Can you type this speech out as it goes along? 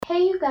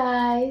Hey, you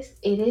guys,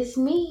 it is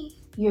me,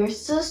 your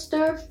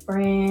sister,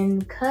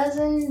 friend,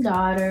 cousin,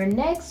 daughter,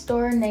 next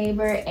door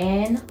neighbor,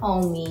 and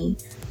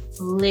homie,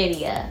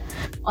 Lydia.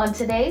 On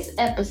today's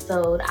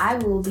episode, I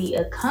will be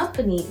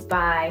accompanied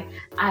by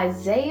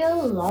Isaiah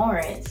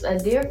Lawrence, a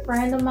dear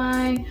friend of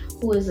mine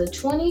who is a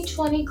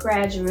 2020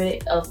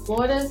 graduate of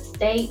Florida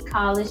State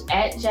College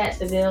at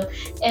Jacksonville,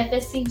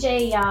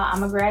 FSCJ, y'all.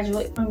 I'm a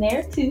graduate from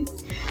there too.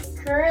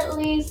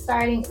 Currently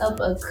starting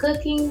up a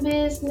cooking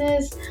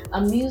business,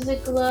 a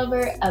music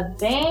lover, a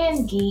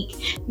band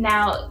geek.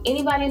 Now,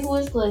 anybody who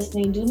is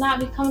listening, do not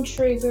become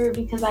triggered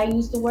because I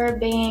use the word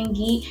band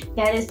geek.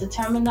 That is the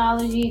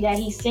terminology that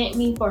he sent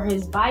me for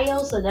his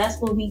bio, so that's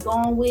what we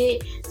going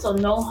with. So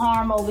no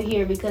harm over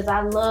here because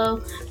I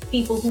love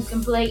people who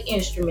can play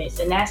instruments,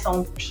 and that's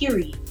on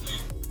period.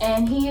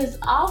 And he is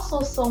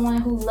also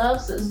someone who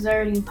loves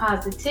exerting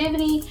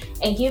positivity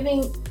and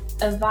giving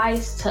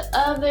advice to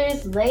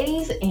others.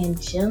 Ladies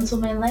and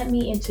gentlemen, let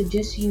me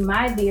introduce you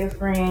my dear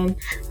friend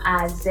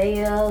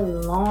Isaiah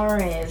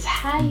Lawrence.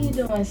 How you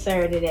doing,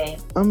 sir, today?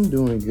 I'm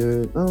doing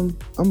good. I'm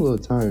a little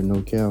tired,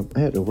 no cap. I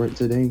had to work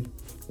today,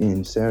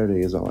 and Saturday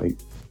is like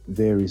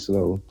very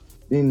slow.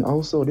 Then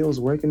also they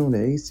was working on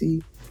the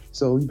AC,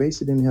 so we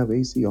basically didn't have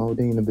AC all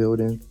day in the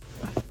building.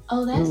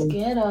 Oh, that's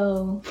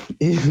ghetto.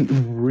 It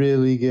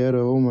really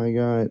ghetto. Oh my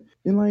god.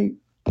 And like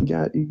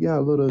you got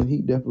a little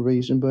heat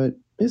deprivation, but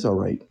it's all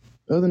right.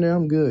 Other than that,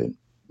 I'm good.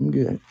 I'm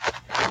good.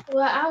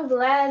 Well, I'm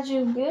glad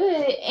you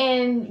good.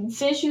 And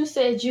since you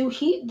said you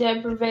heat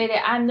deprivated,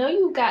 I know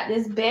you got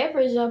this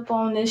beverage up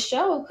on this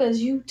show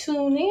because you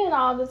tune in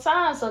all the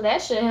time. So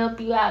that should help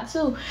you out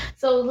too.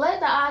 So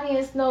let the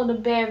audience know the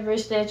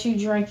beverage that you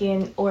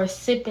drinking or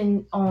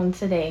sipping on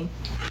today.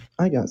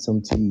 I got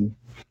some tea.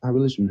 I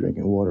really should be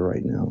drinking water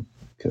right now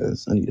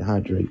because I need to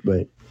hydrate.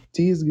 But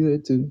tea is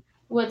good too.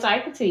 What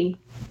type of tea?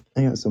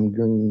 I got some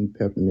green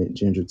peppermint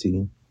ginger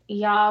tea.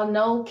 Y'all,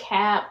 no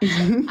cap.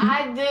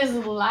 I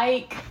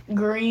dislike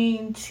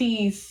green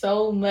tea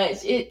so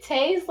much. It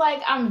tastes like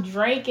I'm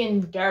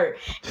drinking dirt.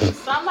 If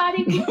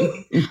somebody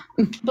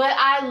but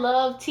I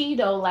love tea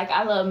though. Like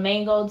I love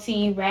mango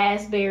tea,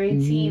 raspberry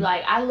tea.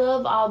 Like I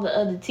love all the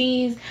other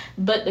teas,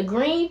 but the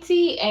green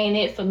tea ain't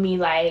it for me.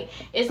 Like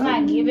it's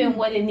not giving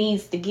what it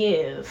needs to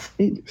give.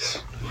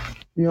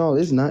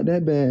 It's not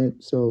that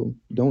bad. So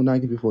don't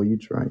knock it before you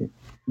try it.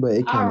 But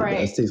it kind of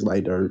does taste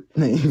like dirt.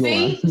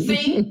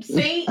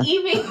 See,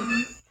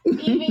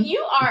 even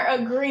you are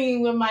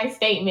agreeing with my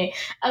statement.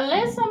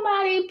 Unless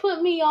somebody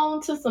put me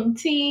on to some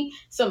tea,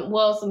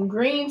 some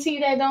green tea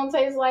that don't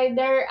taste like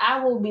dirt,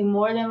 I will be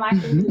more than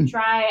likely to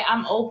try it.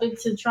 I'm open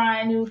to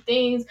trying new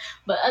things.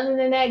 But other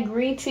than that,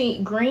 green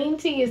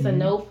tea is a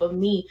no for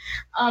me.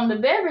 The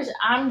beverage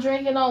I'm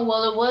drinking on,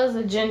 well, it was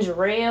a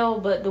ginger ale,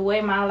 but the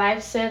way my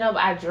life's set up,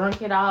 I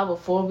drank it all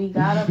before we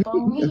got up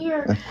on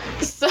here.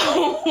 So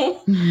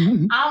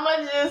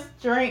I'ma just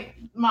drink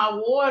my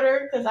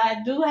water because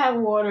I do have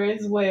water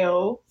as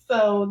well.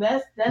 So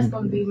that's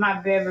gonna be my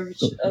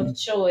beverage of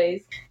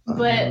choice.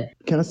 But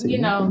can I say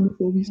anything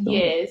before we start?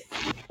 Yes.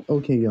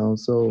 Okay, y'all.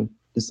 So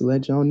just to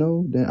let y'all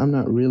know that I'm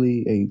not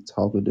really a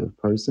talkative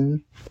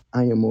person.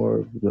 I am more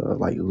of the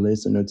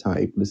listener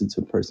type, listen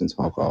to a person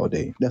talk all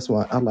day. That's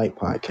why I like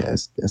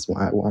podcasts. That's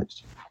why I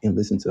watch and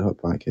listen to her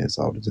podcasts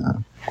all the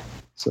time.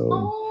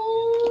 So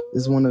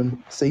just want to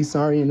say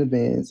sorry in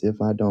advance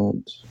if I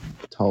don't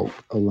talk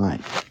a lot.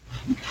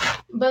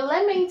 But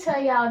let me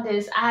tell y'all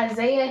this,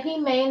 Isaiah, he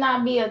may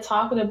not be a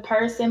talkative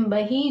person,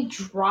 but he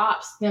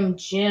drops them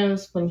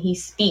gems when he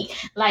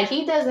speaks. Like,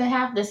 he doesn't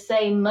have to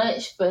say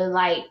much for,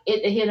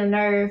 it to hit a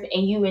nerve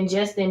and you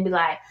ingest it and be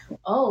like,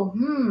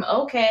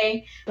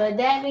 okay. But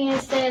that being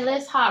said,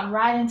 let's hop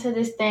right into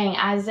this thing.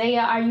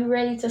 Isaiah, are you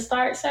ready to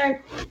start,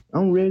 sir?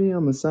 I'm ready.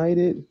 I'm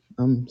excited.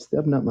 I'm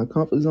stepping out my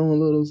comfort zone a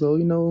little,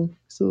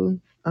 so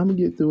I'm gonna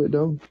get through it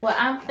though. Well,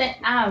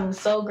 I'm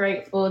so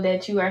grateful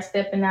that you are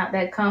stepping out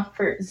that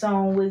comfort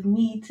zone with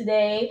me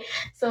today.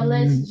 So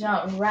let's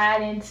jump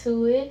right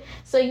into it.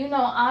 So,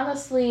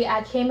 honestly,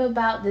 I came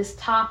about this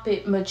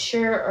topic,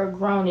 mature or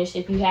grownish.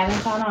 If you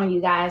haven't caught on,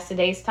 you guys,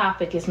 today's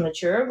topic is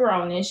mature or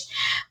grownish.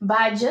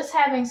 By just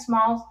having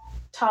small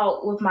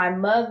talk with my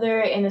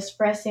mother and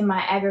expressing my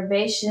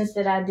aggravations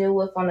that I deal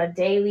with on a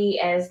daily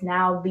as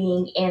now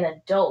being an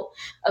adult.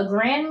 A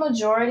grand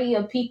majority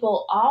of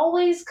people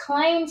always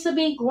claim to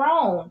be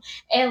grown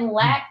and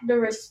lack the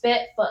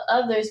respect for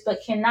others,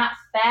 but cannot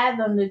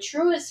fathom the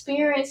true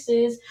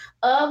experiences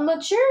of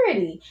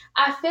maturity.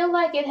 I feel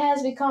like it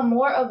has become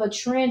more of a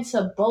trend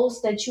to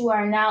boast that you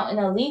are now in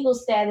a legal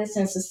status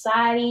in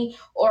society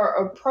or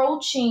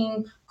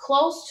approaching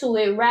close to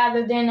it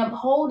rather than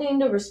upholding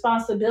the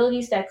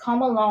responsibilities that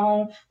come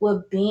along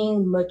with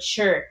being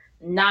mature,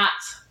 not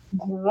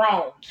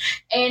grown.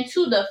 And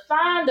to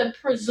define the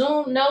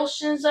presumed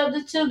notions of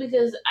the two,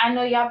 because I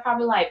know y'all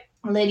probably like,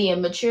 Lydia,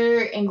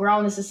 mature and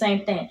grown is the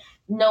same thing.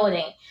 No, it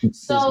ain't.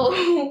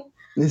 So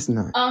It's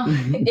not.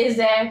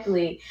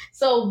 Exactly.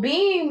 So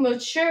being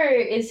mature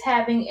is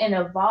having an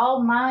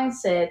evolved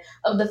mindset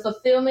of the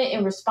fulfillment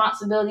and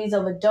responsibilities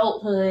of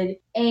adulthood,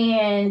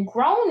 and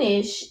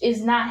grownish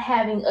is not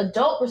having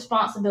adult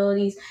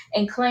responsibilities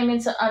and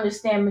claiming to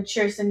understand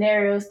mature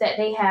scenarios that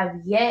they have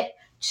yet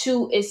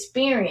to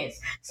experience.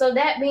 So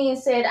that being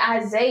said,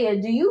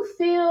 Isaiah, do you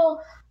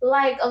feel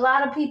like a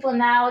lot of people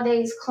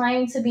nowadays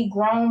claim to be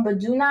grown but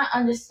do not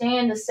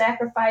understand the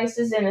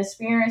sacrifices and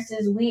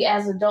experiences we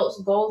as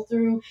adults go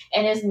through,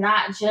 and it's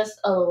not just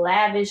a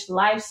lavish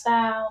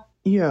lifestyle?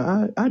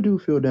 Yeah, I do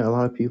feel that a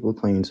lot of people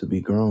claim to be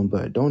grown,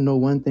 but don't know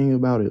one thing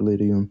about it,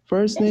 Lydia.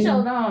 First They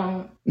sure thing,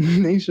 don't.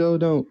 they sure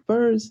don't.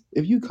 First,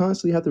 if you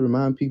constantly have to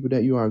remind people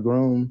that you are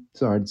grown,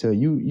 sorry to tell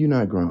you, you're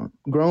not grown.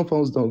 Grown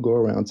folks don't go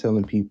around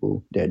telling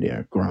people that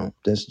they're grown.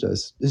 It's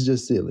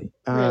just silly.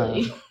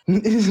 Really?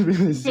 It's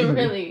really silly.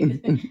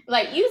 Really?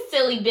 Like, you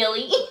silly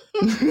Billy.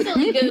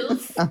 Silly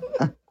goose.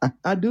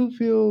 I do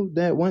feel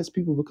that once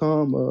people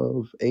become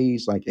of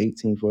age, like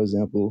 18, for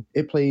example,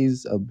 it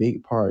plays a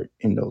big part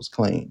in those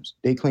claims.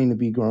 They claim to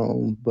be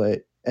grown,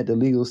 but at the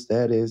legal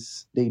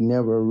status, they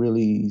never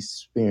really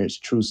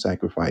experienced true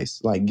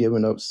sacrifice, like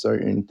giving up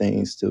certain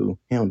things to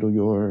handle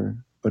your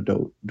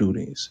adult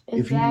duties.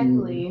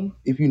 Exactly.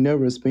 If you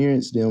never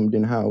experienced them,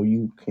 then how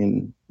you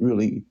can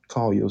really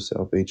call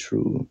yourself a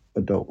true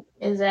adult?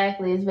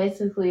 Exactly. It's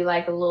basically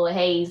like a little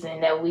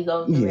hazing that we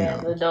go through Yeah.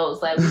 as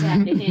adults. Like, we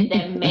have to hit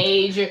that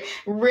major,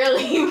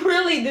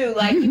 really do.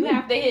 Like, you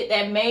have to hit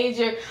that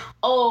major,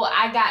 oh,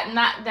 I got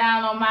knocked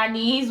down on my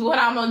knees. What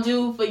I'm going to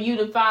do for you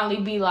to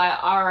finally be like,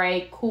 all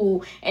right,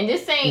 cool. And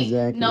this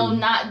ain't no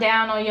knock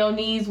down on your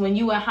knees when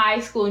you in high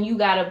school and you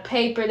got a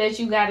paper that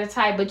you got to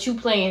type, but you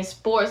playing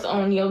sports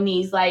on your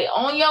knees. Like,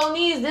 on your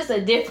knees, this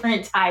a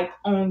different type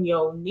on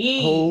your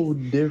knees. Whole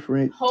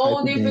different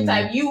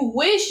type. You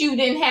wish you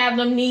didn't have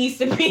them knees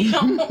to be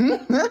on.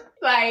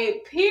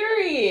 Like,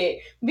 period.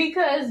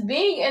 Because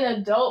being an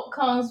adult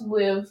comes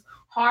with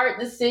hard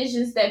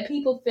decisions that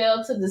people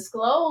fail to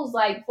disclose.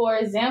 Like, for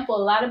example,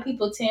 a lot of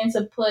people tend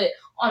to put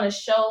on a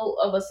show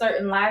of a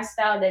certain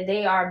lifestyle that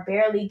they are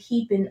barely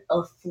keeping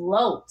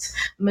afloat.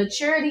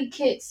 Maturity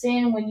kicks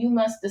in when you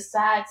must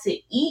decide to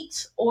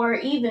eat or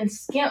even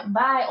skimp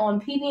by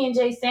on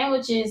PB&J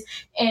sandwiches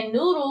and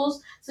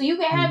noodles so you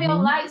can have your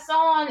lights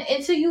on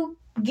until you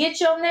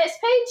get your next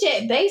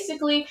paycheck.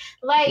 Basically,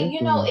 like,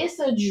 it's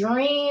a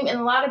dream, and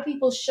a lot of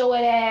people show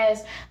it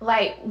as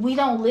like we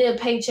don't live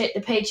paycheck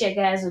to paycheck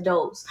as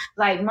adults.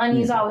 Like,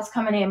 money is always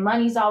coming in,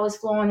 money's always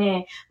flowing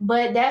in,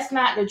 but that's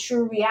not the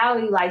true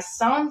reality. Like,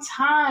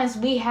 sometimes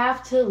we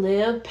have to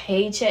live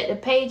paycheck to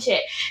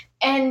paycheck.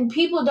 And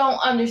people don't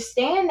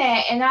understand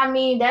that. And I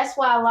mean, that's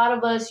why a lot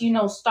of us,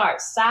 start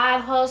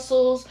side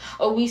hustles,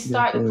 or we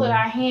start to put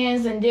our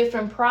hands in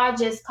different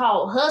projects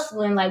called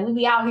hustling. Like, we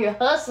be out here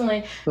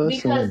hustling.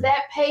 Because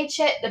that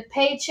paycheck to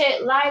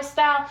paycheck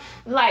lifestyle,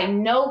 like,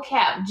 no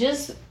cap,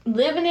 just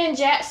living in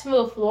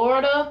Jacksonville,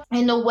 Florida,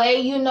 and the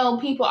way,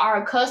 people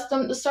are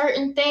accustomed to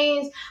certain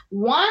things,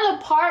 one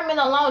apartment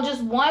alone,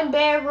 just one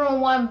bedroom,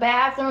 one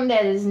bathroom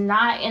that is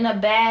not in a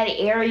bad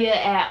area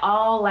at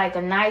all, like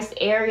a nice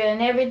area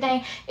and everything,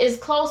 is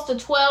close to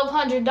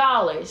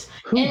 $1,200.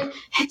 And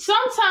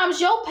sometimes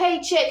your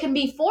paycheck can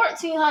be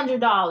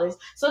 $1,400.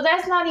 So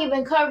that's not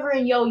even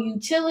covering your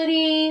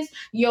utilities,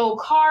 your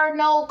car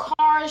note,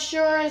 car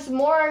insurance,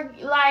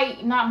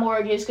 not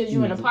mortgage because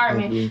you're in an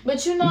apartment,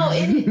 but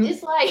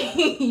it's like,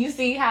 you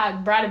see how I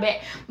brought it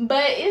back,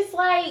 but it's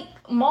like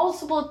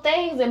multiple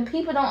things, and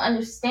people don't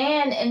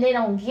understand and they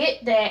don't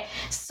get that.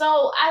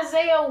 So,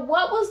 Isaiah,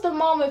 what was the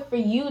moment for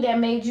you that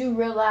made you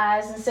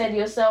realize and say to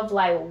yourself,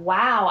 like,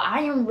 wow,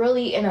 I am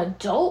really an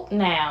adult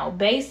now,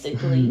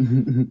 basically?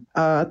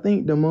 I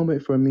think the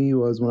moment for me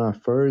was when I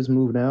first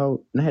moved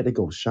out and I had to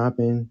go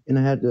shopping, and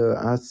I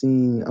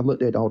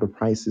looked at all the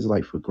prices,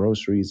 like for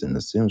groceries and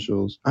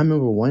essentials. I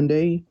remember one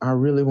day I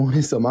really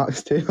wanted some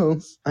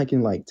oxtails. I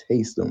can like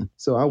taste them.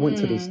 So I went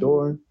to the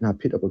store and I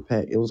picked up a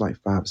pack. It was like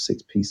 5 or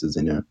 6 pieces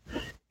in there.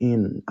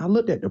 And I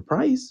looked at the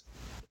price.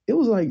 It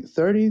was like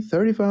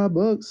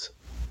 $35.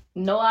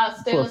 No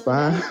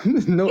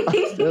oxtails no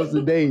oxtails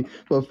a day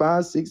for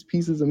 5, 6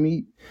 pieces of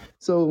meat.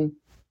 So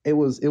it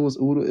was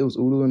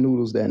oodle and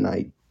noodles that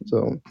night.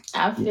 So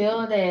I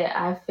feel that.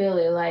 I feel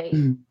it. Like,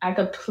 I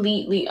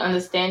completely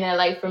understand that.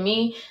 Like, for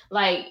me,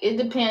 like, it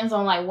depends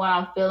on like what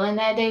I'm feeling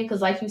that day. Cause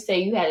like you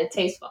say, you had a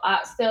taste for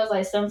oxtails.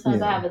 Like,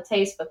 sometimes I have a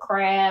taste for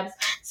crabs.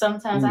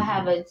 Sometimes I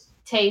have a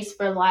taste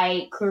for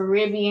like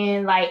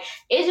Caribbean. Like,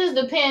 it just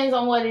depends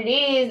on what it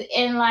is.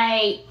 And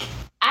like,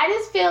 I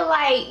just feel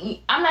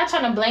like, I'm not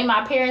trying to blame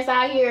my parents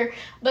out here,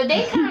 but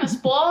they kind of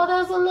spoiled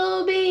us a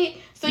little bit.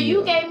 So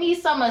you gave me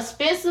some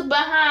expensive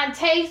behind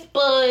taste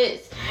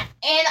buds,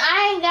 and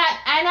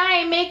I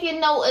ain't making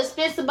no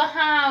expensive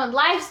behind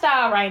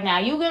lifestyle right now.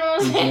 You get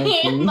what I'm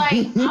saying?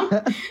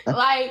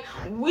 Like,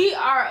 we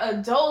are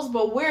adults,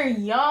 but we're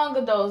young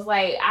adults.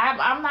 Like,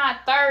 I'm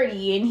not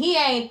 30 and he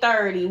ain't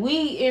 30.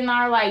 We in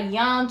our like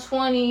young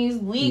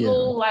 20s,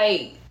 legal,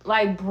 like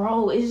Like,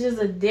 bro, it's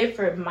just a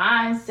different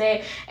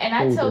mindset. And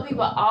I tell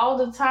people all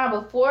the time,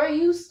 before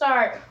you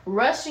start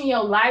rushing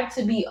your life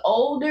to be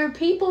older,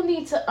 people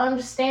need to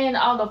understand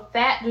all the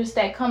factors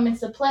that come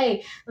into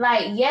play.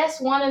 Like,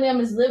 yes, one of them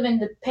is living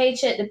the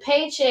paycheck to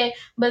paycheck,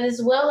 but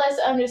as well as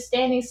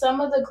understanding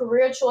some of the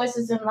career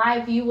choices in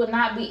life you will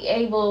not be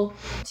able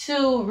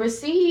to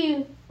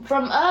receive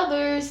from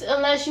others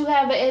unless you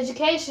have an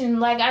education.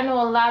 Like, I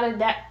know a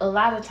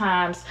lot of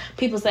times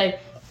people say,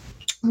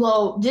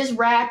 well, this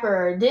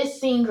rapper, this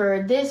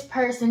singer, this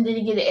person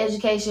didn't get an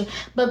education.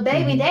 But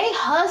baby, they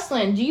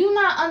hustling. Do you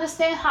not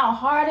understand how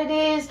hard it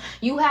is?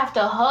 You have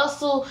to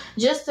hustle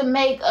just to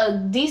make a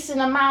decent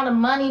amount of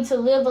money to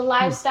live a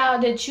lifestyle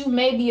that you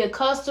may be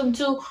accustomed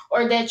to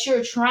or that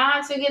you're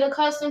trying to get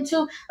accustomed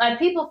to. Like,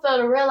 people fail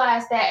to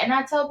realize that. And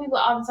I tell people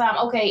all the time,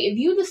 okay, if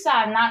you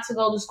decide not to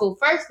go to school,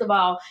 first of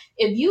all,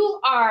 if you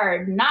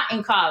are not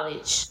in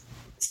college,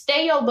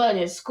 stay your butt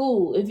in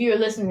school if you're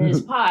listening to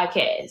this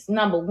podcast,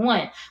 number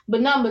one.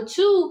 But number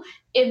two,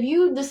 if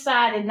you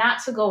decided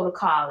not to go to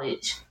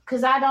college,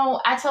 because I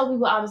tell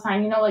people all the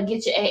time, you know what,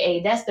 get your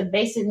AA. That's the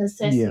basic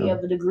necessity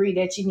of a degree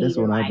that you need. That's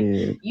what I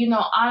did. You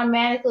know,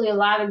 automatically a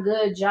lot of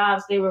good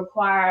jobs, they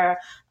require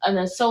an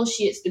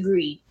associate's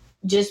degree.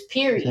 Just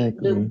period.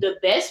 Exactly. The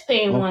best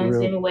paying ones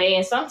anyway.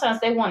 And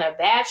sometimes they want a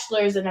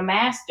bachelor's and a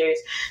master's.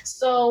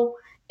 So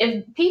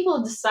if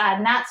people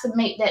decide not to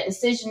make that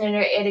decision in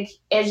their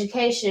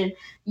education,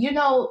 you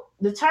know,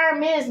 the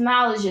term is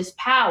knowledge is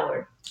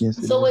power.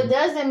 Yes, so it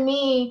doesn't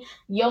mean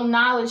your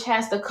knowledge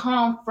has to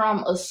come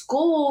from a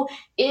school.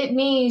 It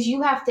means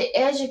you have to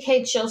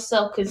educate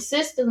yourself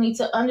consistently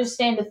to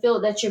understand the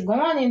field that you're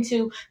going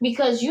into,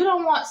 because you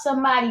don't want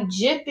somebody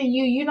gypping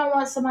you. You don't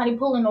want somebody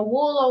pulling the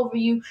wool over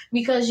you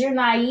because you're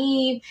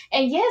naive.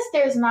 And yes,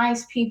 there's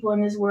nice people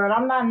in this world.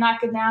 I'm not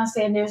knocking down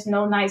saying there's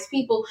no nice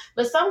people,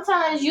 but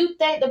sometimes you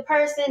think the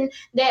person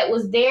that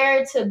was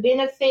there to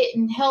benefit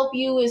and help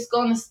you is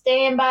going to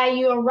stand by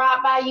you and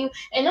rock by you.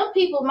 And them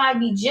people might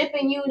be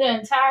gypping you the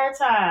entire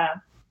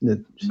time.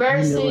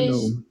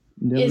 Versus, you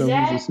never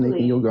know who's a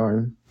snake in your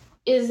garden.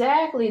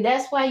 Exactly.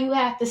 That's why you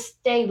have to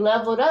stay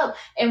leveled up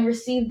and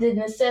receive the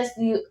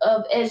necessity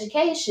of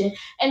education.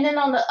 And then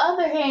on the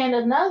other hand,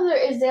 another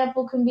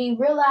example can be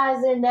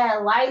realizing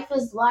that life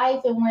is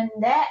life. And when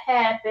that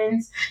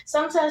happens,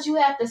 sometimes you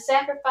have to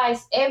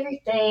sacrifice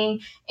everything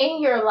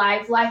in your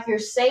life, like your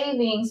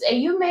savings,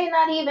 and you may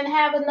not even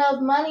have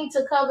enough money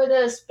to cover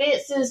the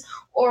expenses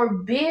or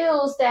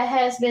bills that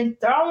has been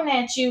thrown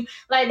at you.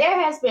 Like, there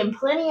has been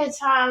plenty of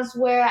times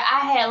where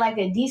I had like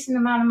a decent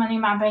amount of money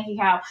in my bank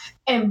account,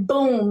 and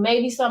boom,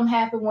 maybe something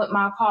happened with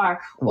my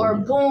car, or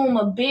boom,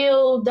 a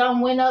bill done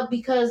went up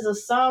because of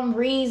some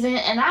reason,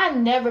 and I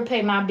never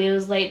pay my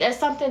bills late. That's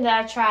something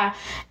that I try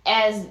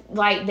as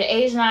like the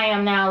age I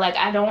am now. Like,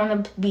 I don't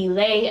want to be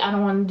late. I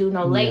don't want to do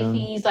no late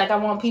fees. Like, I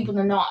want people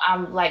to know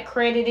I'm like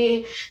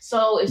credited.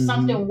 So if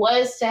something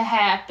was to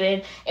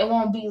happen, it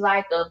won't be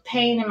like a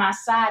pain in my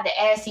side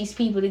to ask these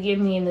people to give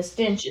me an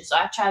extension. So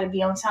I try to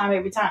be on time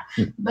every time.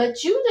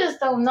 But you just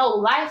don't know.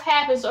 Life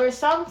happens, or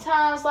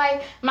sometimes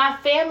like my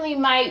family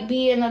might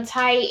be in a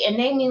tight and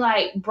they mean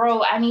like,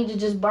 bro, I need to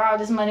just borrow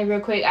this money real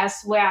quick. I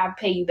swear I'll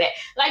pay you back.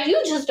 Like,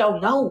 you just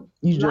don't know.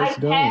 Life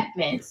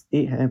happens.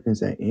 It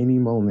happens at any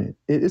moment.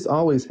 It's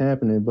always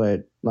happening,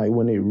 but like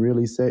when it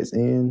really sets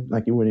in,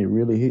 like when it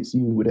really hits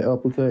you with an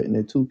uppercut and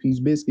a 2-piece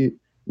biscuit,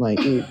 like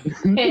it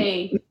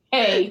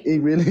Hey,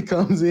 it really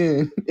comes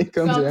in. It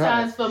comes in.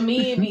 Sometimes for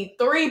me, it be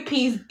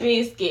 3-piece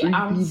biscuit.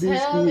 I'm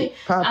telling you.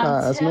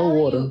 Popeyes, no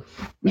water.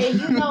 And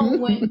you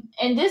know,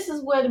 and this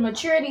is where the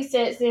maturity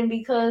sets in,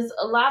 because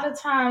a lot of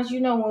times,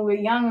 you know, when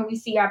we're young and we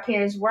see our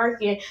parents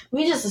working,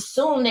 we just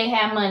assume they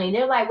have money.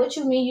 They're like, what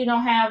you mean you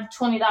don't have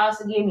 $20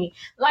 to give me?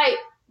 Like,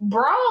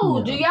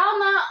 bro, do y'all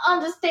not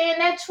understand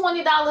that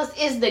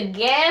 $20 is the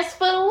gas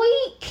for the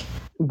week?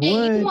 What?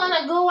 And you want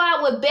to go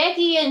out with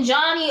Becky and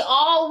Johnny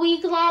all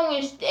week long,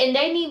 and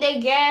they need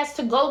their gas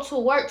to go to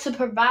work to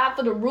provide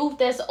for the roof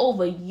that's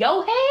over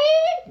your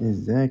head?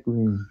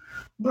 Exactly.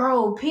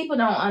 Bro, people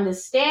don't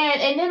understand.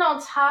 And then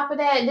on top of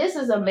that, this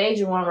is a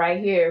major one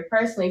right here,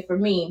 personally for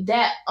me,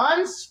 that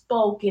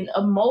unspoken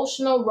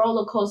emotional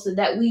roller coaster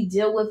that we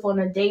deal with on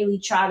a daily,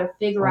 try to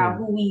figure out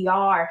who we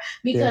are.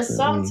 Because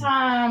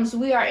sometimes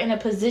we are in a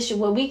position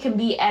where we can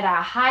be at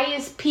our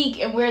highest peak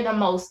and we're the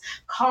most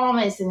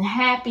calmest and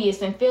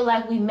happiest and feel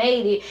like we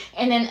made it.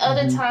 And then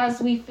other times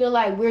we feel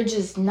like we're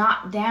just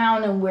knocked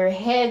down and we're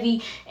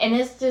heavy. And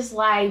it's just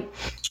like,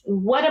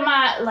 what am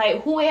I,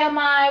 like, who am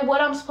I,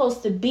 what I'm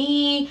supposed to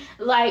be?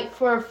 Like,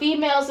 for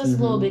females, it's a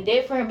little bit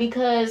different,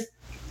 because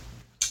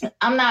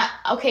I'm not,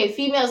 okay,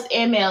 females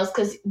and males,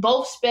 because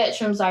both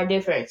spectrums are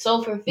different.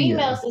 So for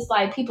females, it's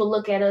like people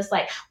look at us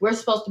like we're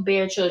supposed to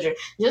bear children.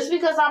 Just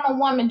because I'm a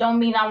woman don't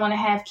mean I want to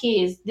have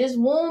kids. This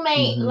womb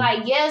ain't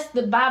like, yes,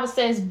 the Bible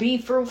says be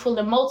fruitful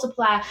and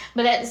multiply,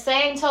 but at the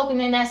same token,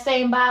 in that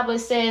same Bible, it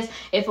says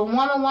if a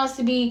woman wants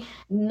to be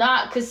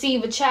not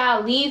conceive a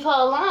child, leave her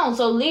alone.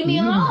 So leave me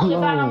alone if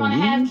I don't want to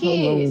have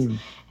kids.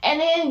 And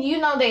then,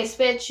 they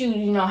expect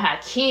you,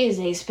 have kids,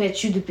 they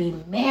expect you to be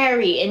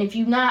married. And if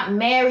you're not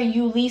married,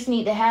 you at least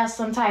need to have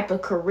some type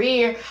of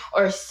career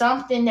or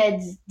something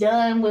that's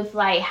done with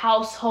like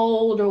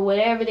household or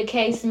whatever the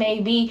case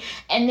may be.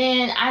 And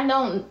then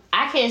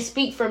I can't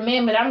speak for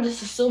men, but I'm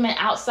just assuming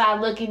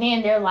outside looking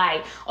in, they're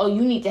like, oh,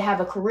 you need to have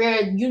a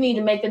career. You need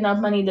to make enough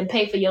money to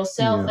pay for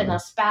yourself and a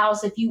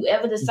spouse if you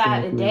ever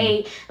decide to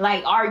date.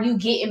 Like, are you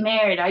getting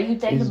married? Are you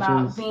thinking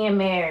about being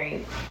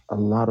married? A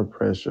lot of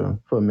pressure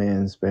for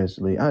men,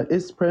 especially.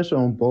 It's pressure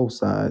on both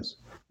sides.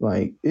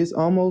 Like,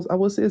 I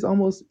would say it's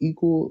almost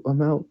equal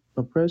amount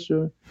of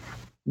pressure,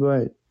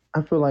 but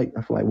I feel like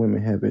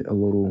women have it a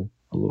little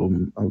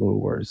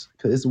worse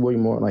because it's way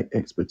more like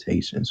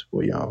expectations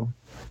for y'all.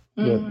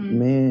 But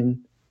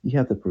men, you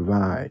have to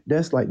provide.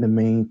 That's like the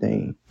main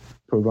thing.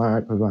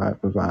 Provide.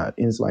 And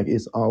it's like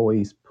it's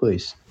always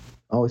pushed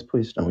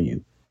on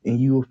you, and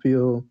you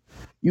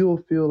will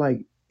feel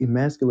like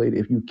emasculated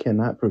if you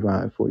cannot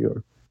provide for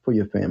your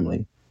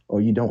family,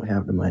 or you don't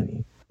have the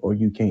money, or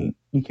you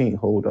can't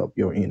hold up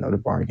your end of the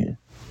bargain.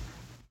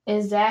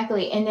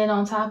 Exactly. And then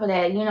on top of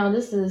that,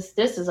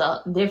 this is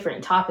a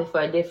different topic for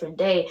a different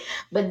day,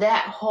 but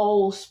that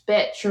whole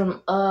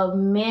spectrum of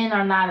men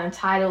are not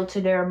entitled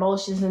to their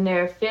emotions and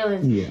their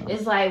feelings. Yeah.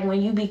 It's like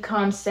when you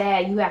become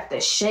sad, you have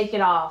to shake it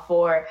off,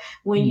 or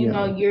when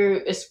you're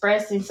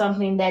expressing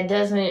something that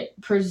doesn't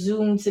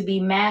presume to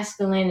be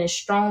masculine and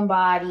strong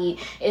body,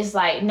 it's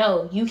like,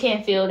 no, you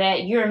can't feel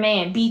that. You're a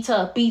man. Be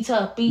tough. Be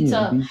tough.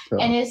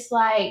 And it's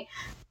like,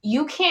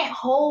 you can't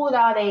hold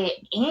all that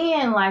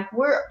in. Like,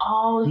 we're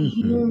all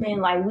human.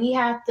 Like, we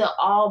have to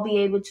all be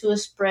able to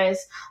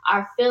express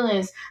our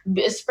feelings.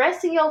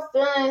 Expressing your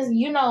feelings,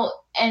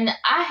 and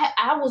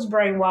I was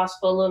brainwashed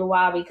for a little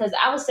while because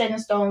I was set in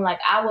stone. Like,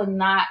 I would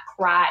not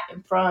cry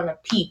in front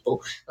of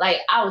people. Like,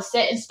 I was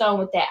set in stone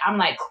with that. I'm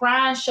like,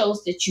 crying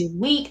shows that you're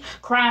weak.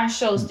 Crying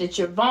shows that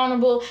you're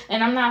vulnerable.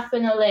 And I'm not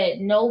finna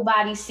let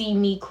nobody see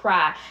me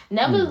cry.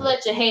 Never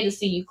let your haters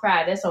see you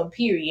cry. That's on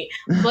period.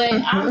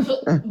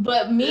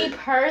 But me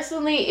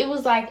personally, it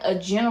was like a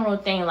general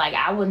thing. Like,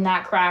 I would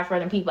not cry in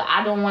front of people.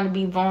 I don't want to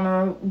be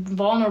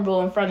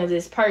vulnerable in front of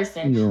this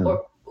person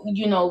or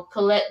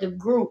collective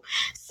group.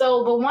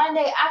 So, but one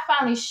day I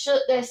finally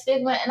shook that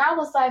stigma and I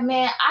was like,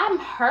 man, I'm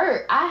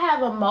hurt. I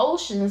have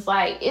emotions.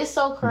 Like, it's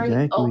so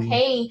crazy.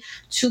 Okay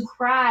to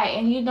cry.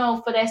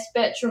 And for that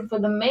spectrum for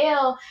the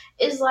male,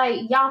 it's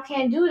like, y'all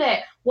can't do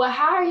that. Well,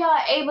 how are y'all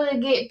able to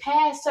get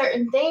past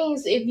certain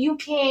things if you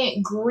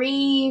can't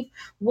grieve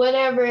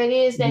whatever it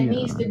is that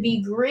needs to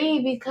be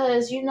grieved?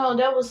 Because,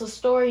 there was a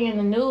story in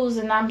the news,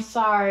 and I'm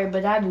sorry,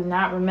 but I do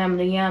not remember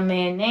the young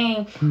man's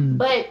name.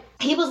 But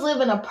he was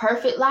living a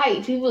perfect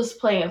life. He was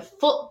playing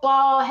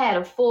football, had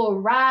a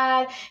full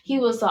ride. He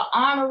was an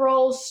honor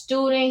roll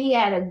student. He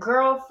had a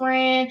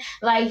girlfriend.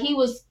 Like, he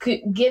was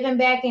giving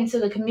back into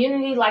the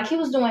community. Like, he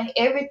was doing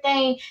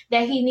everything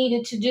that he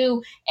needed to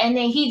do. And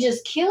then he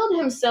just killed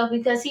himself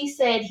because he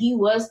said he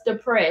was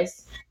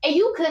depressed. And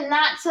you could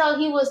not tell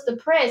he was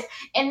depressed.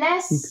 And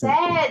that's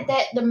sad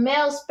that the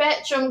male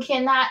spectrum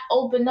cannot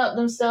open up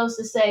themselves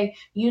to say,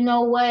 you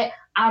know what?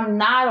 I'm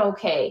not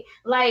okay.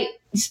 Like,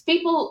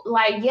 people,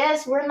 like,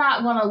 yes, we're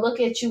not going to look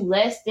at you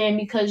less than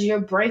because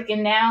you're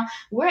breaking down.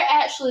 We're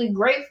actually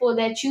grateful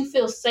that you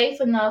feel safe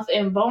enough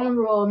and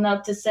vulnerable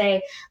enough to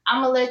say,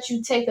 I'm going to let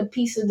you take a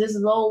piece of this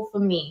load for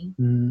me.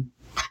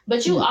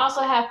 But you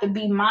also have to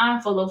be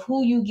mindful of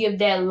who you give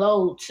that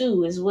load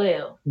to as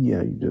well.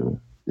 Yeah, you do.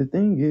 The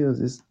thing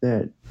is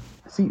that,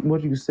 see,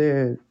 what you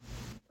said,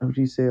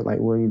 like,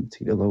 where you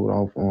take the load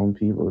off on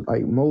people,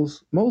 like,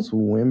 most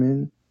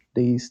women,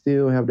 they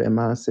still have that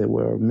mindset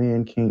where a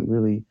man can't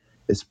really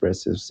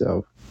express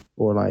himself,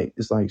 or like,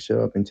 it's like, shut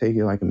up and take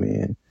it like a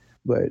man.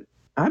 But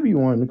I be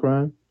wanting to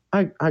cry.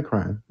 I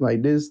cry.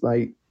 Like, this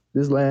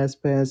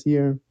past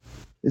year,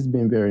 it's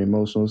been very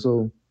emotional.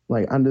 So,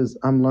 like,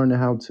 I'm learning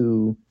how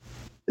to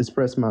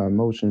express my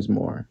emotions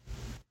more.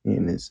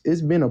 And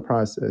it's been a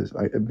process.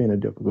 Like, it's been a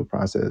difficult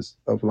process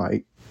of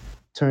like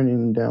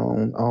turning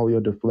down all your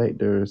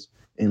deflectors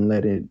and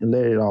let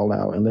it all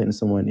out and letting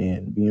someone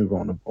in, being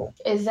vulnerable.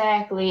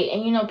 Exactly.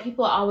 And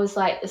people always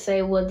like to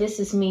say, well, this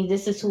is me,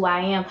 this is who I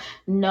am.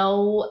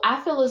 No,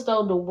 I feel as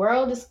though the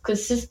world is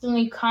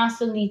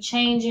constantly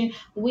changing.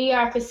 We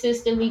are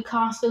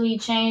constantly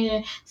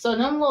changing. So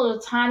them little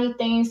tiny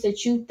things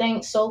that you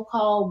think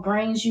so-called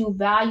brings you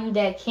value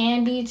that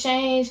can be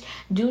changed,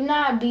 do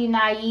not be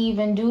naive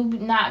and do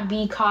not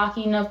be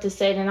cocky enough to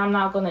say that I'm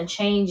not going to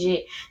change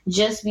it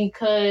just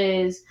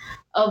because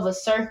of a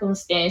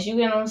circumstance. You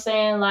get what I'm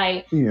saying?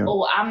 Like,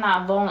 oh, I'm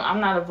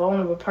not a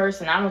vulnerable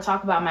person. I don't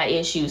talk about my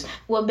issues.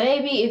 Well,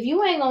 baby, if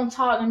you ain't gonna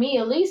talk to me,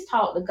 at least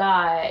talk to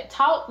God.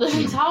 Talk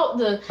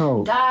to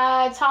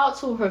God. Talk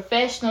to a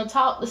professional.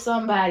 Talk to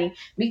somebody,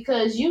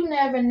 because you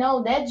never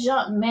know, that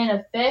junk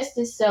manifests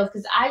itself.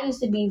 Because I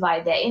used to be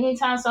like that.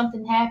 Anytime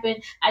something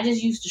happened, I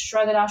just used to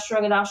shrug it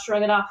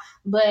off.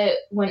 But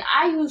when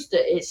I used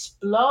to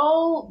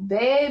explode,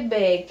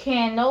 baby,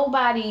 can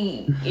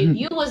nobody, if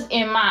you was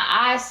in my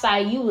eyesight,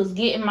 like you was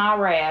getting my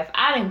wrath.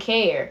 I didn't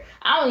care.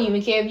 I don't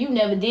even care if you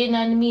never did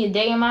nothing to me a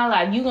day in my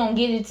life. You gonna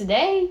get it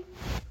today.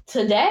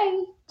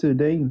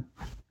 Today.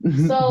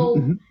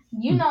 So,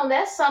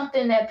 that's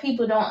something that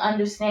people don't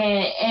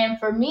understand. And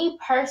for me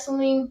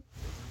personally,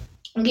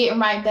 getting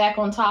right back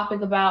on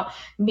topic about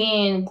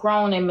being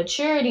grown and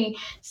maturity,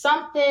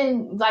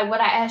 something like what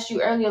I asked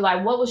you earlier,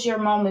 like what was your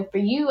moment for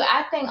you?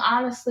 I think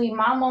honestly,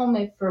 my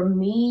moment for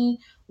me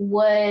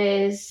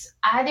was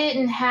I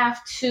didn't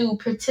have to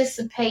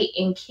participate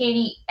in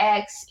kitty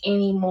acts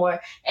anymore.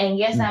 And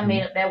yes, I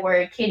made up that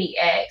word, kitty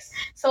acts.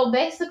 So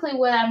basically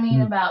what I mean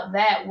about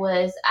that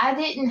was I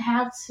didn't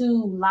have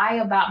to lie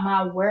about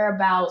my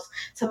whereabouts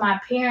to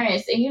my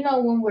parents. And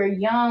when we're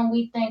young,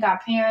 we think our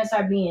parents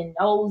are being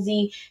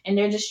nosy and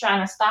they're just trying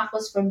to stop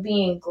us from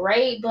being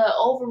great. But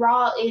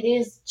overall, it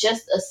is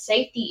just a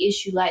safety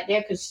issue. Like,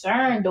 they're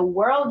concerned. The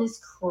world is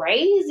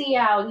crazy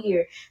out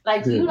here.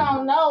 Like, you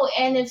don't know.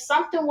 And if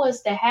something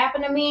was to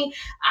happen to me,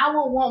 I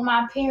would want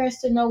my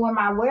parents to know where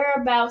my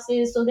whereabouts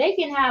is so they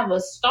can have a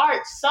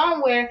start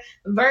somewhere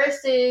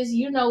versus,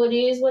 it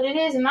is what it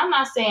is. And I'm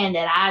not saying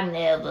that I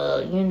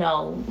never,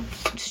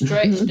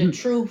 stretched the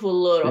truth a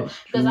little,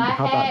 because I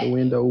hop out the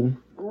window.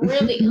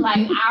 Really,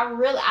 like,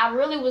 I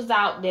really was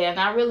out there, and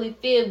I really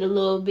fibbed a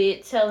little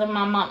bit, telling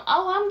my mom,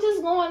 "Oh, I'm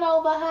just going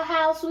over her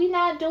house. We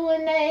not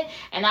doing that."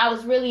 And I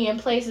was really in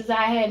places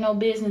I had no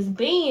business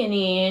being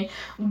in.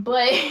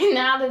 But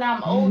now that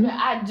I'm older,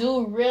 I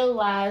do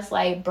realize,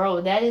 like,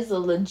 bro, that is a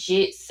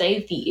legit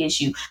safety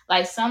issue.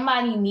 Like,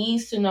 somebody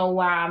needs to know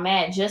where I'm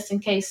at just in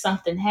case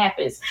something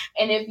happens.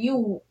 And if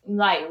you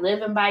like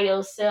living by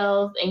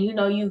yourself and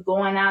you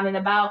going out and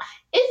about,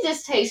 it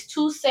just takes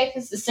 2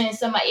 seconds to send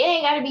somebody. It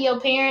ain't got to be your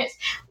parents.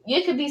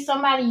 It could be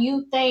somebody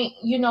you think,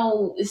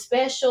 is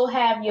special,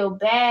 have your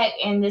back,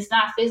 and it's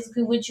not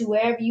physically with you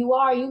wherever you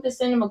are. You can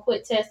send them a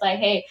quick text like,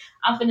 "Hey,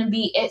 I'm finna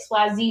be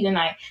XYZ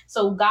tonight."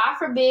 So God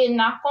forbid,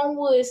 knock on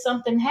wood,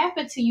 something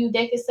happened to you.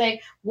 They could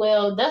say,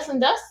 "Well, thus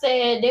and thus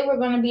said they were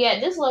going to be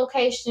at this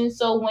location.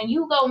 So when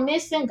you go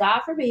missing,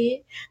 God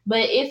forbid.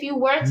 But if you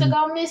were to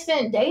go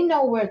missing, they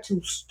know where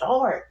to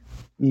start."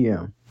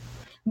 Yeah.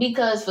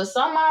 Because for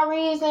some odd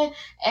reason,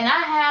 and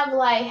I have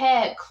like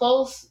had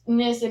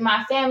closeness in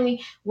my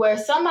family where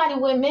somebody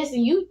went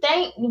missing, you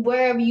think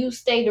wherever you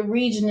stay, the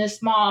region is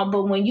small,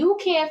 but when you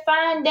can't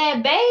find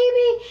that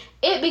baby,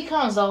 it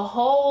becomes a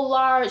whole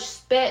large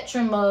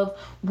spectrum of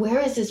where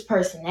is this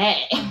person at?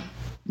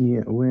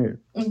 Yeah, where?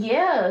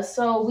 Yeah,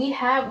 so we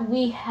have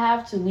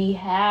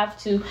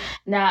to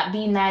not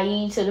be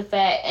naive to the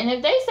fact. And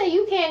if they say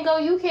you can't go,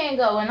 you can't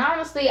go. And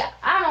honestly,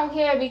 I don't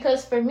care,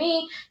 because for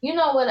me,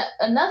 what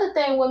another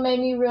thing what made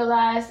me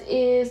realize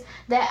is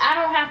that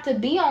I don't have to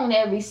be on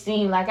every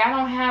scene. Like, I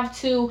don't have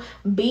to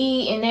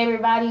be in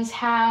everybody's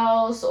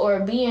house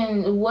or be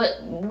in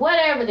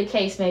whatever the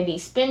case may be,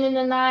 spending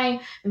the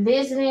night,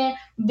 visiting,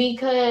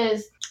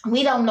 because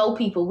we don't know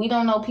people. We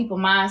don't know people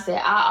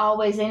mindset. I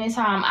always,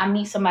 anytime I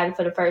meet somebody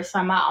for the first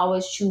time, I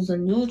always choose a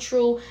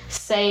neutral,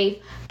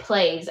 safe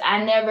place.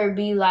 I never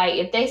be like,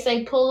 if they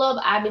say pull up,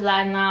 I be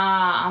like,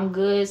 "Nah, I'm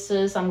good,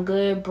 sis. I'm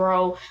good,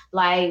 bro.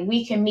 Like,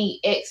 we can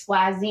meet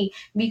XYZ."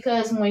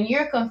 Because when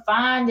you're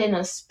confined in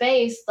a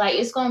space, like,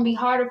 it's going to be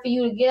harder for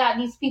you to get out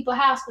these people's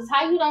house, because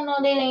how you don't know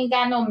they ain't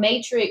got no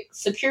matrix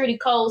security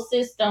code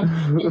system,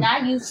 and now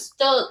you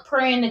stuck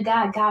praying to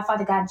God,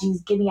 Father God,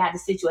 Jesus, get me out of the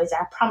situation.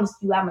 I promise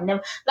you I'm going to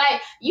never.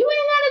 Like, you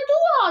ain't got to do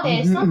all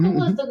that. Something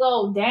was to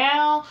go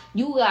down.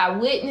 You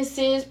got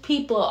witnesses.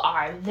 People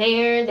are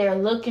there. They're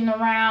looking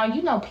around.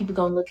 People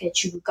going to look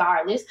at you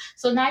regardless.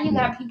 So now you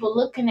got people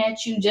looking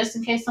at you just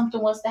in case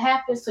something was to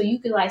happen. So you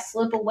could, like,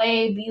 slip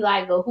away, be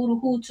like a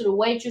hoo to the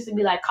waitress and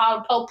be like, "Call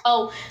the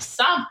po-po,"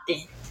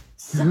 something.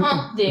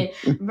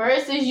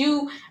 Versus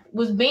you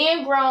was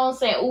being grown,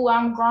 saying, "Ooh,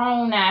 I'm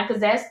grown now," because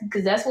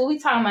that's what we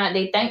talking about.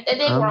 They think that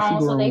they're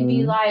grown, so they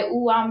be like,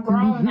 "Ooh, I'm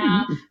grown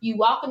now." You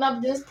walking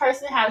up to this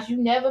person's house, you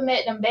never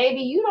met them,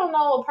 baby. You don't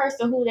know a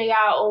person who they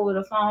are over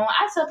the phone.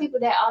 I tell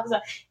people that all the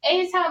time.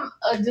 Anytime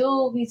a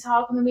dude be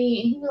talking to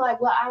me and he be like,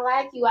 "Well, I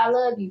like you, I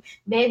love you,"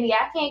 baby,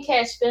 I can't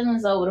catch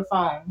feelings over the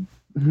phone.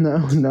 No,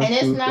 not and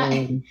it's not,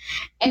 and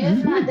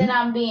it's not that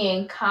I'm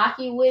being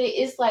cocky with it.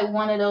 It's like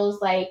one of those,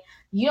 like,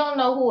 you don't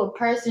know who a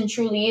person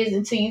truly is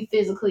until you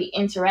physically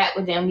interact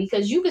with them,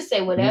 because you can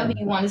say whatever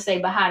you want to say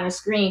behind the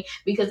screen.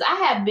 Because I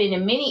have been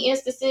in many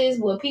instances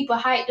where people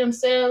hype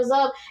themselves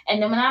up,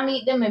 and then when I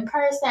meet them in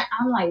person,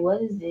 I'm like,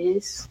 "What is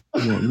this?"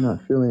 Yeah,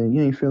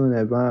 you ain't feeling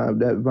that vibe.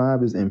 That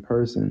vibe is in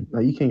person.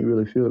 Like, you can't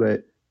really feel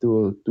that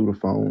through the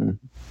phone.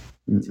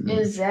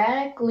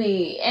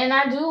 Exactly. And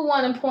I do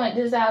want to point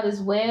this out as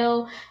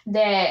well,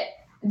 that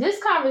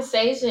this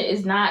conversation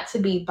is not to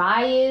be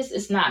biased.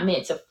 It's not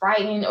meant to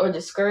frighten or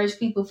discourage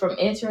people from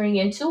entering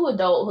into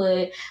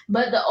adulthood.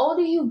 But the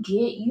older you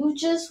get, you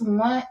just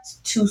want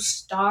to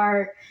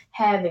start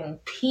having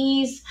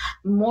peace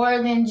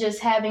more than just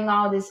having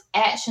all this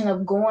action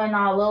of going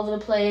all over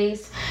the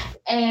place.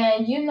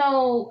 And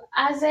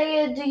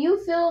Isaiah, do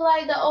you feel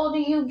like the older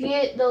you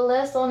get, the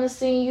less on the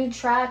scene you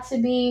try to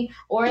be,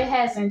 or it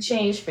hasn't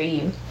changed for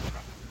you?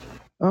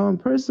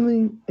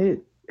 Personally,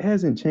 it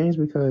hasn't changed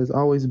because I've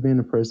always been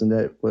a person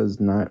that was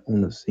not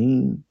on the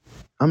scene.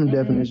 I'm a Mm-hmm.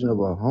 definition of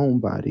a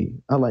homebody.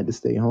 I like to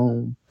stay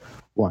home,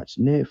 watch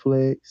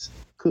Netflix,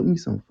 cook me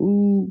some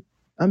food.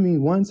 I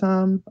mean, one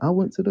time I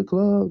went to the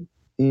club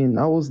and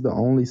I was the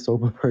only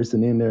sober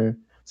person in there.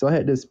 So I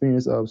had the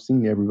experience of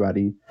seeing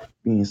everybody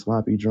being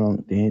sloppy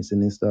drunk,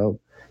 dancing and stuff,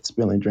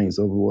 spilling drinks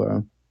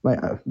everywhere. Like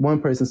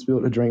one person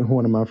spilled a drink,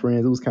 one of my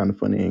friends. It was kind of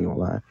funny, ain't gonna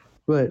lie.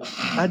 But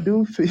I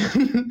do feel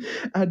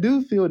I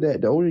do feel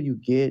that the older you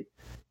get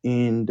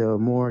and the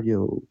more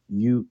your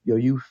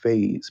youth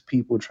fades,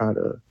 people try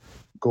to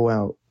go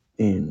out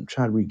and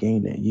try to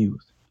regain that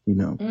youth, you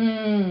know.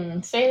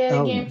 Say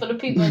that again Out for the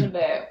people in the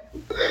back.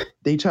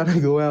 they try to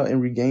go out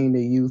and regain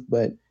their youth,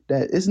 but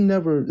that it's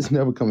never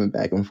coming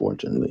back,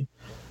 unfortunately.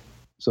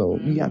 So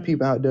you got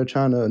people out there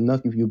trying to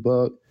nuck if you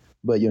buck,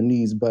 but your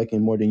knees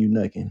bucking more than you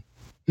nucking.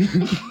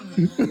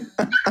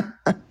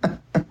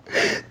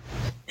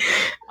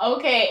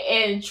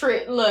 Okay, and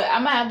look,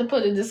 I'm gonna have to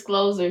put a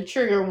disclosure,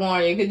 trigger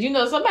warning, because you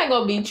know somebody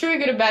gonna be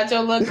triggered about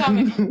your little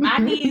comment. My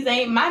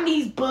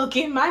knees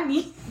bucking, my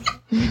knees.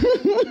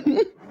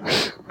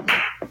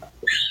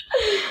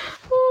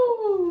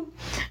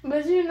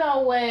 But you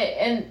know what,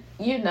 and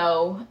you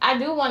know, I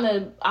do want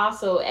to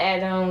also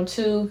add on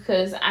too,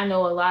 because I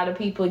know a lot of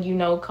people, you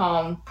know,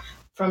 come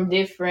from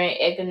different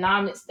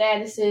economic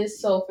statuses.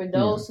 So for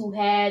those who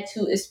had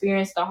to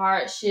experience the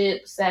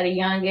hardships at a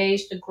young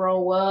age to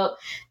grow up,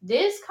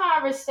 this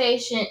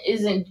conversation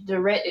isn't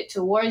directed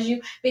towards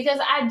you, because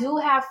I do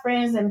have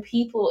friends and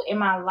people in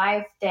my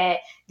life that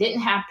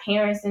didn't have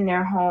parents in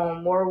their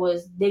home, or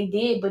they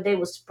did, but they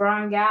were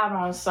sprung out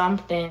on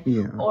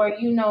something, or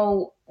you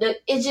know,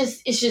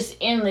 it's just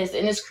endless.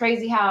 And it's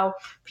crazy how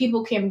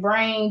people can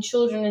bring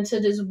children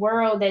into this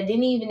world that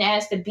didn't even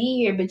ask to be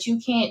here, but you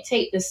can't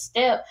take the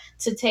step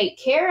to take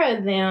care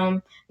of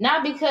them,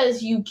 not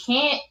because you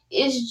can't,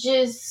 it's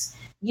just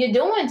you're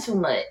doing too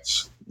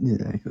much.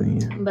 Exactly.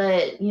 Yeah.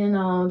 But you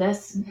know,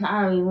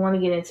 I don't even want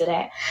to get into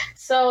that.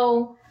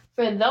 So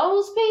for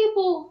those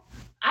people,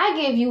 I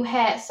give you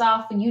hats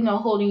off for, you know,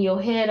 holding your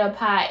head up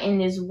high in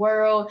this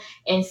world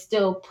and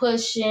still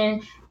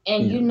pushing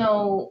and, you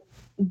know,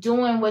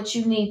 doing what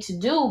you need to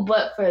do.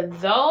 But for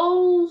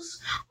those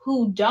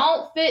who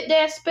don't fit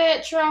that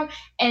spectrum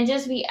and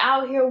just be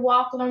out here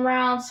walking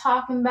around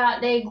talking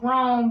about they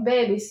grown,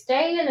 baby,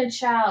 stay in a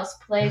child's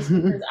place,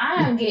 because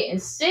I am getting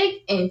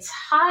sick and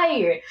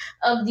tired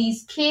of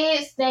these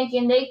kids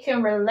thinking they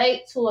can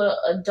relate to an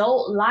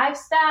adult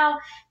lifestyle,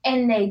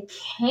 and they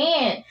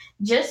can't.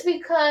 Just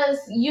because,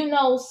 you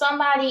know,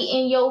 somebody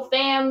in your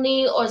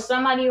family or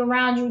somebody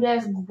around you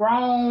that's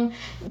grown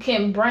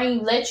can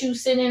let you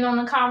sit in on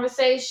the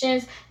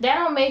conversations, that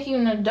don't make you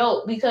an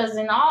adult. Because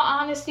in all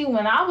honesty,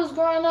 when I was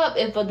growing up,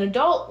 if an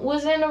adult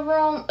was in a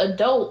room,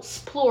 adults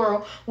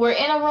plural were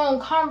in a room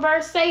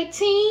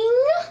conversating,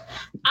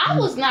 I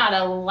was not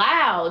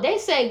allowed. They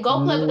say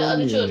go play with the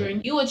other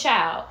children, you a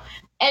child.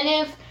 And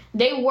if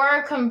they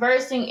were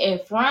conversing in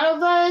front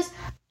of us,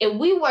 if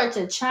we were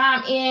to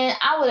chime in,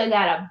 I would have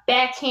got a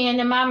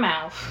backhand in my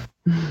mouth.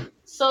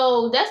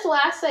 So that's why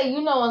I say,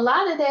 you know, a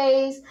lot of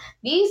days,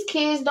 these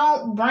kids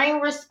don't bring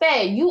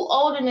respect. You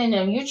older than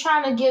them. You're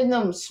trying to give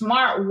them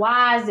smart,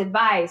 wise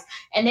advice.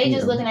 And they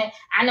just looking at,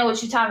 I know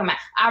what you're talking about.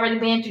 I already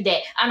been through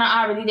that. I know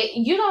I already did.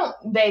 You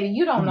don't, baby,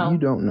 you don't know. You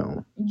don't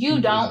know. You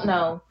don't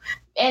know.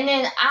 And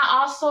then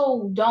I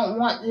also don't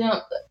want them,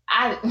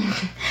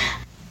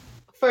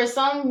 for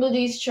some of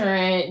these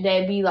children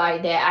that be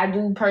like that, I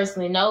do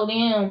personally know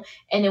them.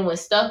 And then when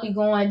stuff be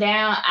going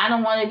down, I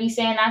don't want to be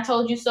saying I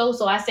told you so.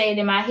 So I say it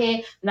in my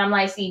head. And I'm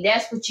like, see,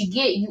 that's what you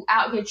get. You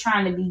out here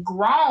trying to be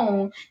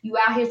grown. You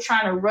out here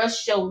trying to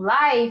rush your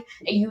life.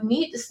 And you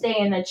need to stay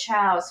in a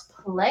child's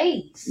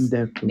place.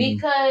 Definitely.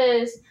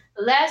 Because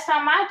last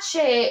time I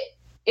checked,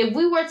 if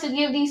we were to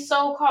give these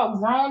so-called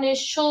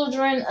grownish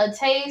children a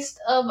taste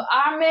of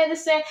our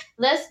medicine,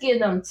 let's give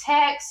them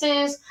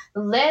taxes.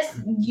 Let's,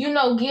 you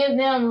know, give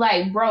them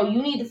like, bro, you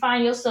need to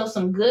find yourself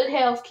some good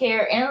health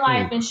care and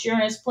life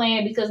insurance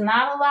plan, because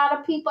not a lot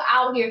of people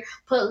out here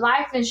put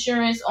life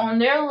insurance on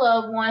their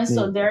loved ones.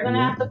 So they're going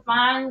to have to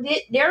find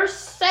it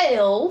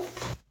themselves.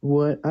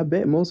 What? I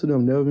bet most of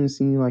them never even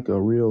seen like a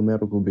real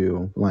medical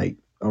bill, like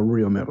a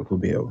real medical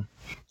bill.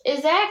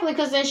 Exactly,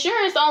 because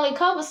insurance only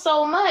covers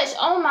so much.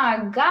 Oh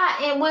my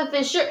God. And with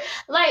insurance,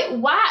 like,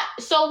 why?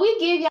 So we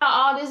give y'all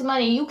all this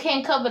money, you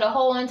can't cover the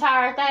whole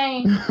entire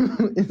thing.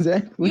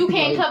 Exactly. You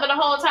can't cover the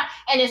whole time.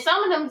 And then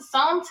some of them,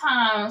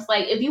 sometimes,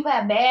 like, if you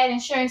have bad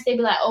insurance, they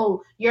be like,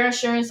 oh, your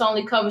insurance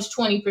only covers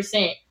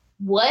 20%.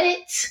 What?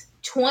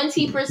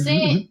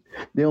 20%?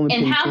 They only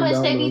and how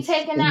much they be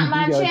taking out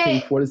my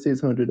check?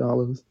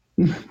 $4,600.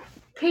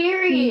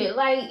 Period.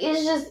 Like,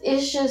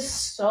 it's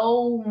just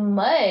so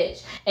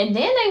much. And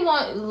then they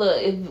want,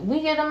 look, if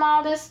we get them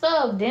all this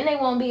stuff, then they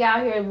won't be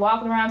out here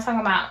walking around talking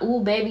about,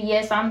 ooh, baby,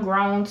 yes, I'm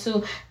grown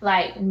too.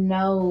 Like,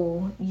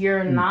 no,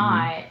 you're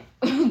not.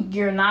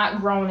 You're not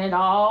grown at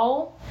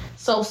all.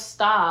 So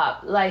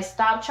stop. Like,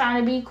 stop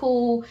trying to be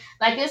cool.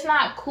 Like, it's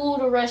not cool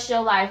to rush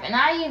your life. And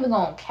I ain't even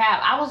gonna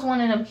cap. I was one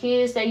of them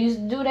kids that used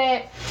to do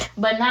that,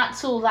 but not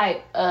to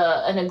like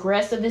an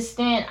aggressive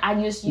extent. I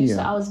just used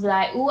to always be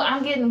like, ooh,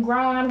 I'm getting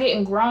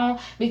grown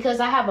because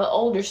I have an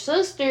older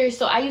sister.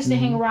 So I used to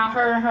hang around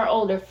her and her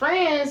older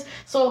friends.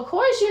 So of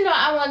course,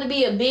 I want to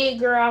be a big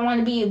girl. I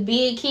want to be a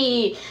big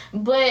kid.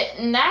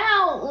 But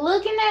now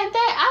looking at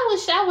that, I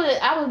wish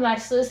I would like,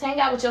 sis, hang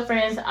out with your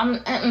friends.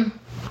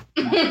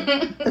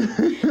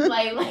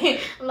 like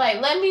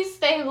let me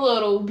stay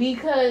little,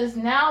 because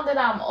now that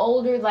I'm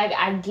older, like,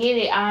 I get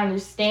it, I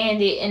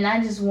understand it, and I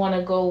just want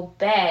to go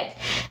back.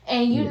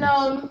 And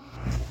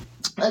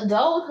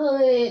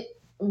adulthood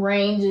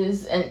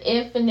ranges an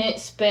infinite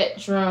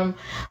spectrum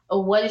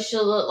of what it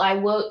should look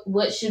like,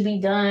 what should be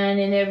done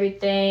and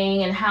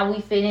everything, and how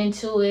we fit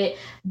into it.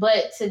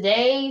 But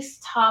today's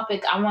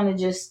topic, I want to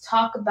just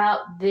talk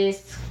about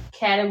this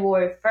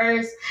category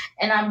first,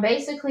 and I'm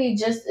basically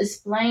just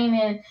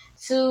explaining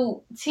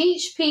to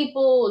teach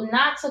people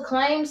not to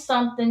claim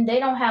something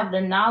they don't have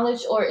the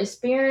knowledge or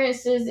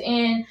experiences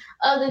in,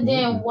 other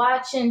than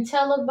watching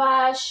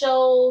televised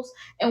shows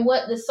and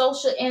what the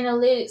social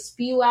analytics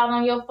spew out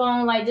on your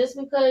phone. Like, just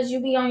because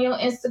you be on your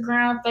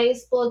Instagram,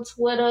 Facebook,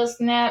 Twitter,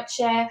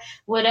 Snapchat,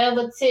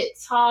 whatever,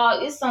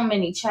 TikTok, it's so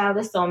many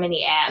there's so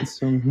many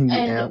apps.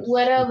 And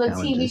whatever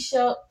TV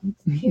show,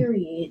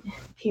 period.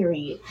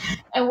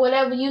 And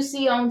whatever you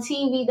see on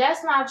TV,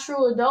 that's not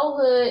true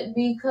adulthood,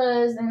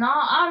 because in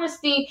all honesty,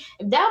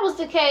 if that was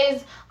the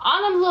case,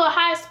 all them little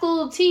high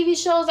school TV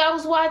shows I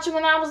was watching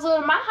when I was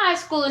little, my high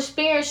school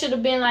experience should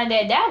have been like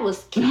that. That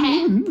was cap. I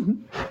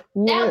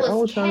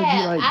was trying to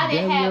be like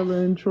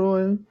Daniela and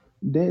Troy,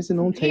 dancing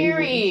on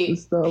tables and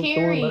stuff,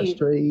 throwing like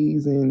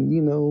strays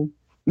and,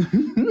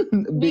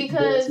 big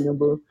because dance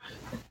number.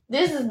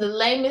 This is the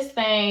lamest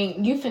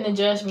thing. You finna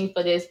judge me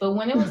for this, but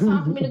when it was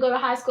time for me to go to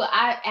high school,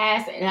 I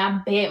asked and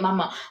I begged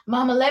my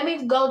mama, let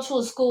me go to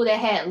a school that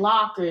had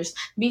lockers,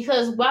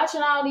 because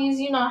watching all these,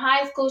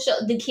 high school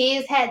shows, the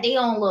kids had their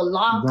own little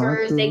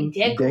lockers. They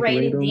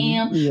decorated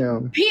them. Yeah.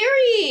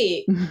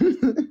 Period.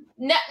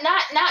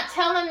 Not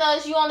telling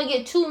us you only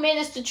get 2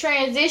 minutes to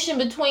transition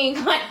between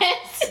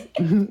classes.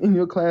 In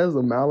your class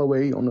a mile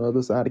away on the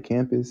other side of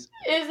campus.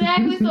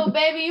 Exactly. So,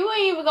 baby, you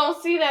ain't even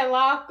gonna see that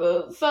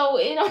locker. So,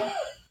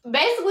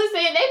 basically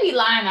saying they be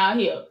lying out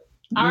here.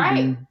 All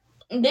right?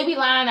 They be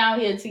lying out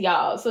here to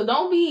y'all. So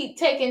don't be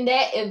taking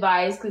that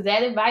advice, because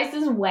that advice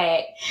is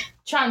whack.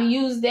 Trying to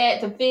use that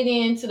to fit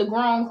into the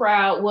grown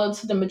crowd,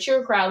 to the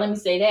mature crowd, let me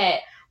say that,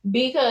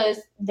 because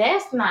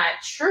that's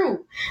not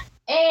true.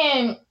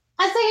 And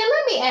I say,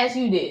 let me ask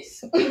you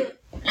this.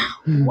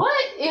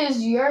 What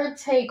is your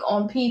take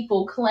on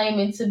people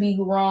claiming to be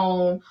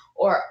grown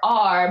or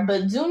are,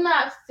 but do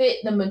not fit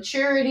the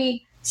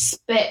maturity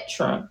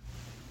spectrum?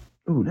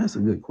 Oh, that's a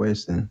good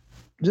question.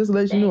 Just to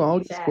let you know, all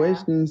these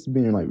questions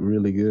being like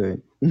really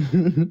good.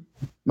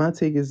 My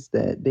take is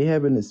that they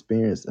haven't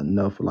experienced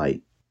enough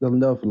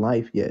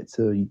life yet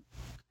to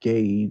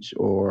gauge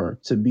or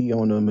to be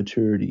on the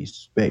maturity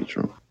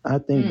spectrum. I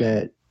think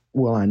that,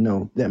 I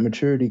know that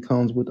maturity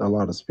comes with a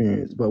lot of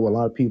experience, but what a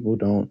lot of people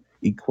don't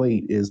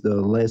equate is the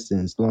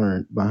lessons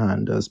learned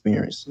behind the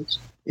experiences.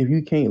 If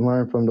you can't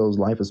learn from those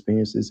life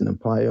experiences and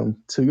apply them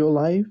to your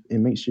life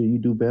and make sure you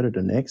do better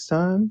the next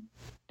time,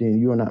 then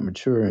you're not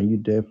mature and you're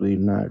definitely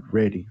not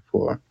ready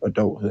for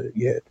adulthood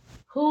yet.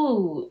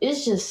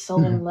 It's just so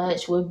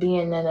much with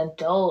being an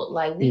adult.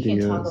 Like, we can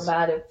talk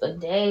about it for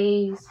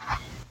days.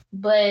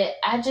 But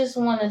I just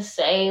want to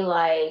say,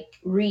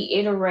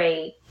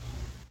 reiterate,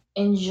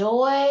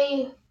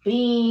 enjoy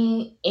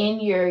being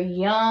in your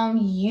young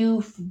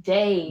youth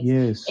days.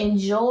 Yes.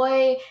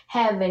 Enjoy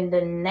having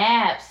the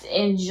naps.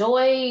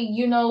 Enjoy,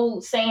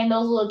 saying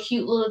those little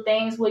cute little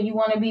things where you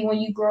want to be when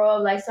you grow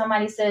up. Like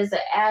somebody says, an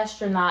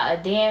astronaut,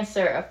 a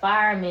dancer, a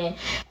fireman,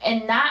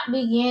 and not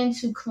begin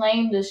to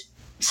claim the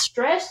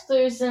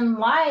stressors in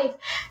life.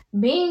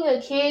 Being a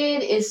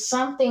kid is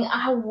something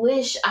I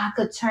wish I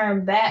could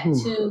turn back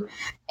to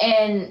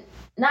and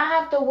not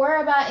have to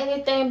worry about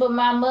anything but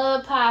my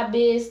mud pie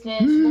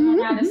business, learn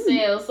how to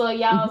sell. So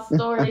y'all,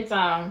 story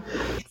time.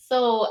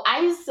 So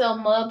I used to sell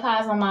mud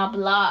pies on my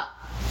block,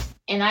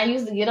 and I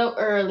used to get up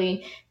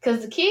early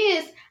because the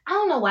kids, I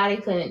don't know why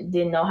they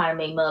didn't know how to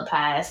make mud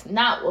pies.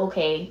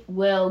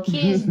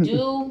 Kids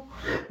do,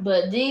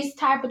 but these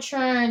type of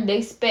churn,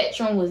 their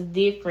spectrum was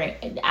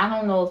different. I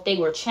don't know if they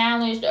were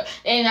challenged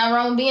and I'm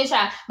wrong being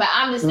challenged, but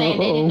I'm just saying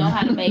they didn't know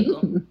how to make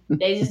them.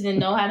 They just didn't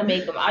know how to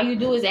make them. All you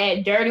do is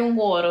add dirt and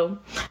water,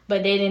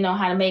 but they didn't know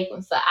how to make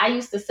them. So I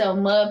used to sell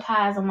mud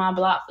pies on my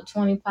block for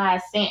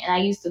 25 cents, and I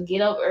used to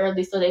get up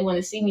early so they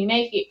wouldn't see me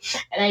make it.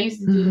 And I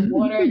used to do the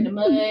water and the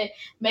mud,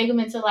 make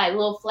them into like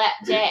little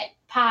flapjack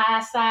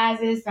pie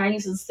sizes, and I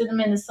used to sit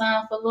them in the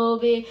sun for a little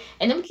bit.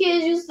 And them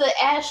kids used to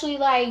actually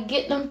like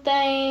get them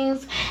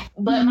things,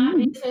 but my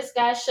business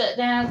got shut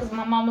down because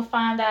my mama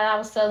found out I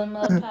was selling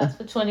mud pies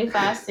for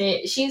 25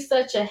 cents. She's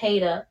such a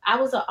hater. I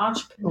was an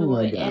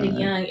entrepreneur at a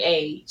young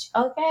age.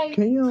 Okay.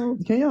 Can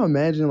y'all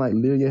imagine like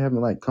Lydia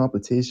having like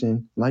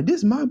competition? Like,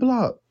 this my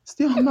block.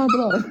 Still my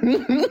block.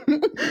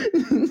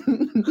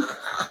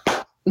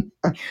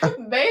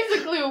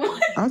 Basically,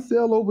 what? I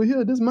sell over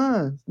here. This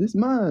mine.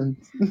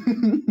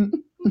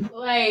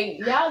 Like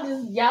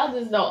y'all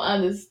just don't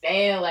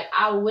understand. Like,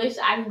 I wish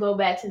I could go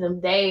back to them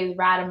days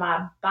riding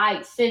my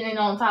bike, sitting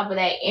on top of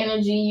that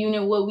energy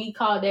unit, what we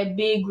call that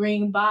big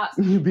green box.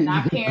 And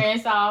our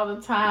parents all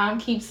the time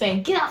keep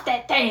saying, "Get off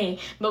that thing,"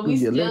 but we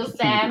still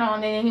sat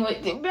on it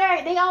anyway.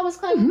 They always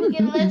claim we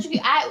get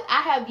electrocuted.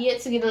 I have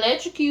yet to get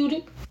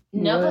electrocuted.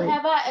 Never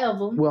have I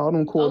ever. Well, all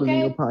them quarters in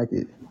your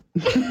pocket.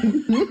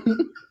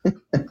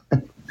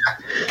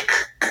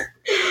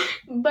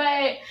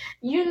 But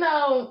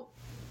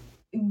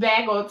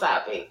back on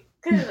topic,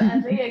 because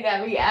I think it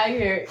got me out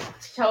here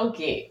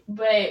choking.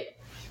 But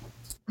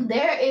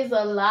there is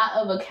a lot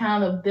of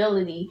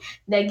accountability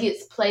that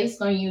gets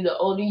placed on you the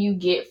older you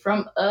get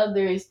from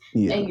others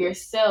and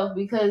yourself,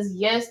 because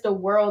yes, the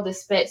world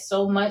expects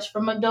so much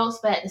from adults,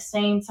 but at the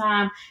same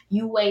time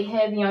you weigh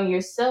heavy on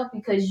yourself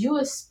because you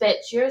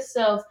expect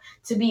yourself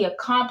to be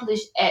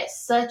accomplished at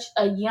such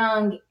a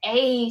young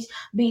age,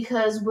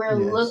 because we're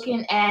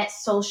looking at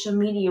social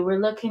media, we're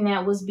looking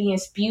at what's being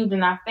spewed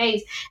in our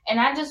face. And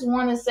I just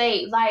want to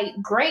say,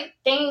 like, great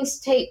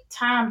things take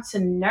time to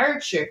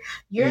nurture.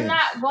 You're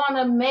not going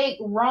to make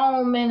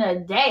Rome in a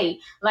day.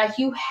 Like,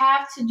 you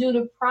have to do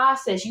the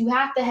process. You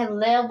have to have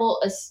level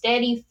a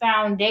steady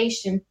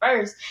foundation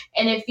first.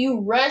 And if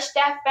you rush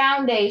that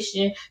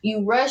foundation,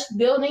 you rush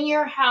building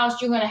your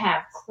house, you're going to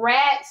have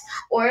cracks,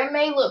 or it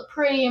may look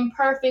pretty and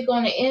perfect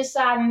on the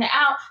inside and the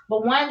out,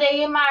 but one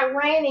day it might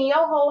rain and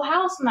your whole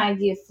house might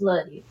get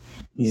flooded.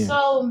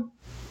 So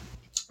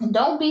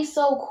don't be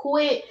so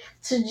quick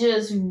to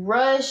just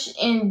rush,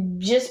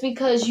 and just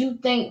because you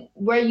think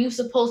where you're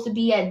supposed to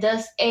be at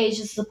this age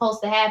is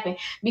supposed to happen,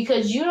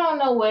 because you don't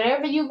know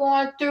whatever you're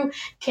going through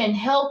can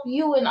help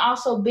you and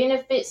also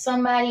benefit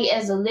somebody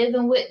as a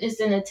living witness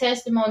and a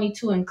testimony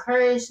to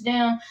encourage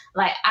them.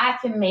 Like, I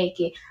can make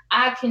it.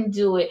 I can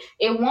do it.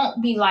 It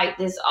won't be like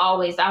this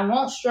always. I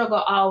won't struggle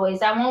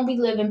always. I won't be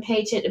living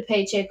paycheck to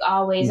paycheck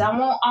always. I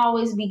won't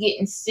always be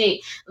getting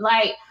sick.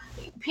 Like,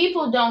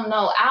 people don't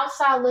know.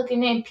 Outside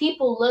looking in,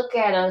 people look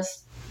at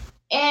us,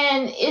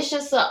 and it's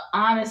just an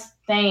honest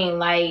thing.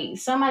 Like,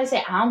 somebody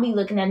said, I don't be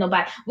looking at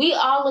nobody. We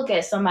all look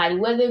at somebody,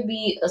 whether it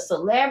be a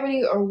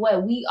celebrity or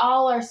what. We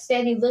all are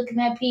steady looking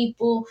at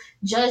people,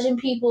 judging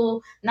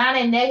people, not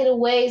in negative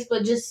ways,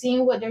 but just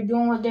seeing what they're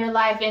doing with their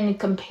life and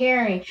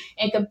comparing.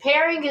 And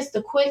comparing is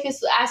the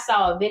quickest. I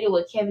saw a video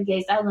with Kevin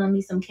Gates. I love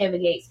me some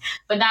Kevin Gates,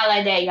 but not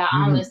like that, y'all.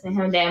 I don't listen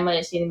to him that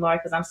much anymore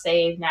because I'm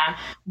saved now.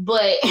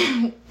 But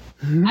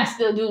I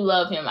still do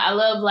love him. I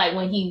love, like,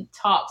 when he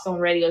talks on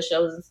radio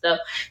shows and stuff.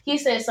 He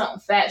said something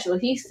factual.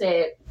 He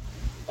said,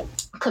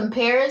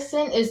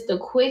 comparison is the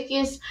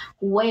quickest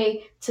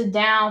way to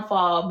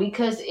downfall,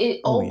 because it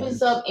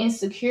opens up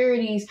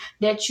insecurities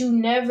that you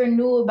never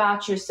knew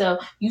about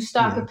yourself. You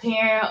start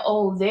comparing,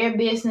 oh, their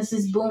business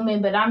is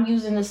booming, but I'm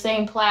using the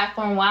same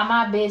platform. Why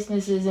my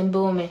business isn't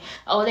booming?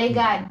 Oh, they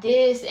got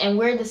this and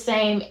we're the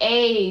same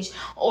age.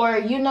 Or,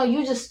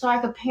 you just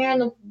start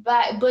comparing,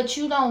 but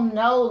you don't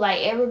know, like,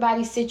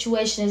 everybody's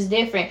situation is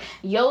different.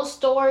 Your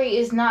story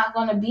is not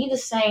going to be the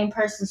same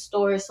person's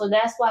story. So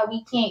that's why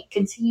we can't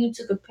continue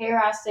to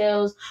compare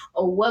ourselves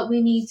or what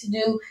we need to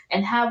do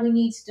and how we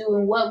need to do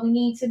and what we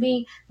need to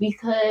be,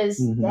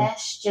 because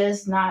that's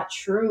just not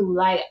true.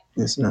 Like,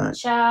 it's not.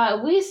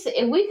 Child,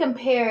 if we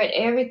compared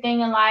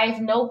everything in life,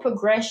 no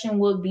progression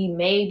would be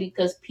made,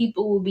 because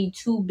people will be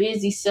too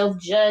busy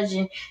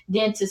self-judging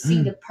than to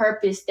see the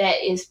purpose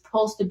that is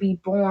supposed to be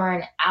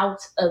born out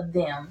of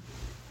them.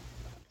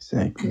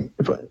 Exactly.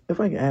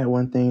 If I can add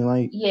one thing,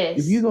 like,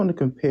 if you're going to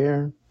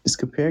compare, just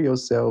compare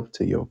yourself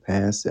to your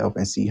past self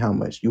and see how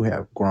much you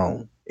have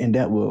grown, and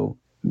that will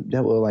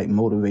like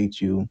motivate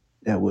you.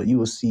 You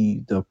will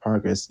see the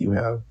progress you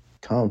have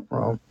come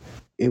from.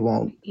 It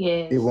won't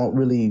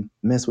really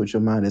mess with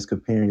your mind as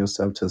comparing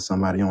yourself to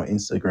somebody on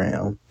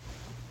Instagram.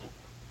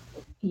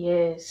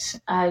 Yes,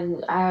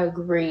 I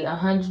agree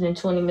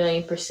 120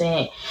 million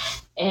 %.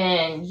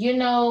 And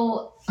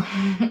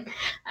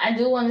I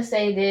do want to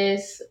say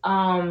this,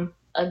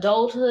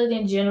 adulthood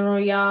in general,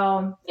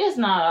 y'all, it's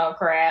not all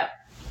crap.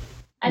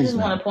 I just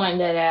want to point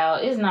that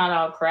out. It's not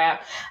all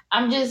crap.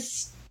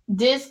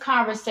 This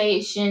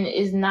conversation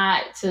is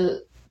not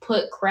to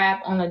put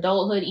crap on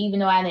adulthood, even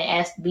though I didn't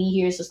ask to be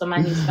here, so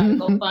somebody needs to start a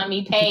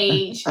GoFundMe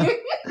page,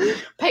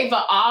 pay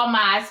for all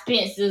my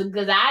expenses,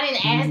 because I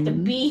didn't ask to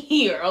be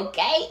here,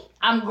 okay?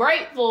 I'm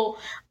grateful,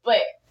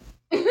 but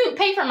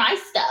Pay for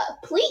my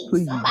stuff,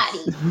 please. Somebody.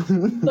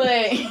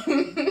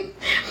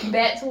 But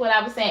back to what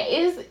I was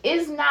saying,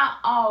 it's not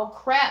all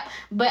crap,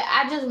 but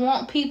I just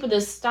want people to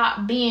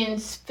stop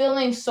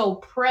feeling so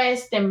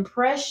pressed and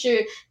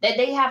pressured that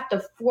they have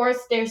to force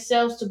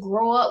themselves to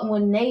grow up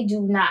when they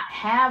do not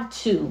have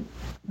to.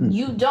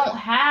 You don't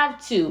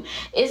have to.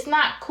 It's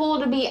not cool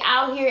to be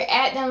out here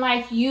acting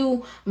like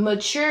you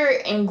mature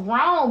and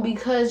grown,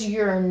 because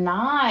you're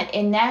not,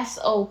 and that's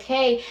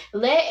okay.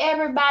 Let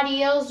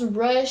everybody else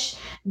rush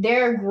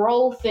their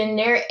growth and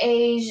their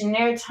age and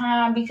their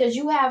time, because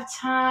you have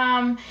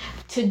time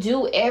to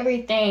do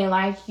everything.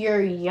 Like,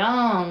 you're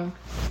young.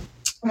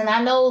 And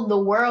I know the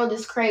world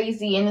is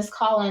crazy and it's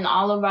calling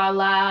all of our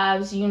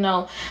lives,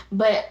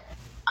 but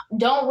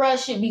don't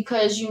rush it,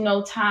 because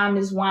time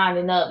is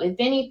winding up. If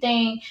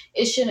anything,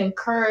 it should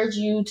encourage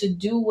you to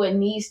do what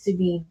needs to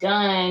be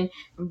done,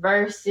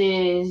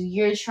 versus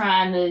you're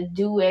trying to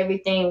do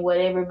everything what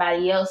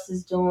everybody else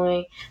is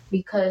doing,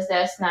 because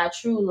that's not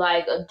true.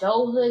 Like,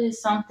 adulthood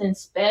is something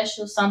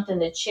special,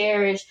 something to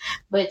cherish,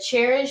 but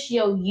cherish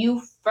your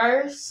youth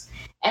first.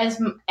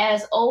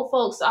 As old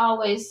folks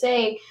always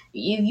say,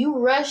 if you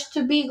rush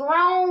to be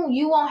grown,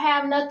 you won't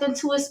have nothing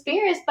to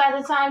experience by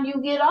the time you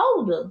get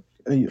older.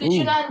 Because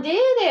you done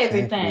did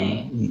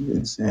everything.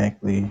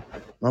 Exactly.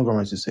 My grandma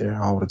used to say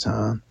that all the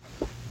time.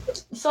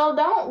 So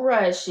don't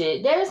rush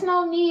it. There's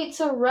no need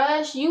to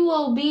rush. You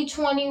will be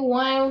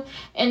 21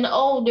 and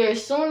older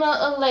sooner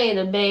or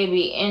later,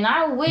 baby. And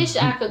I wish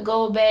I could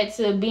go back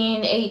to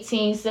being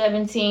 18,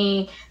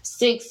 17,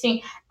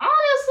 16.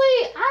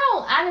 Honestly,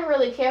 I didn't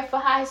really care for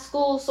high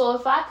school. So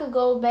if I could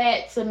go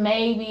back to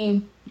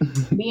maybe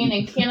being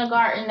in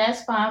kindergarten,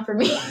 that's fine for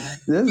me.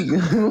 That's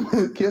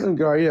good.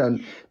 Kindergarten,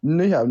 yeah.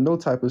 You have no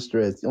type of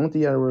stress. The only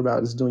thing you got to worry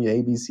about is doing your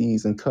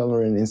ABCs and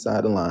coloring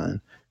inside the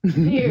line.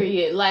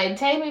 Period. Like,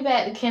 take me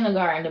back to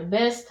kindergarten, the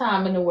best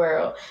time in the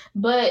world.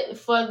 But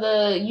for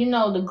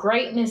the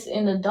greatness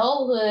in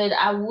adulthood,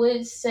 I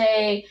would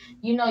say,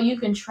 you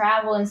can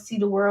travel and see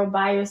the world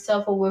by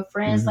yourself or with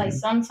friends. Like,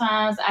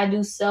 sometimes I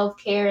do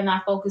self-care and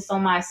I focus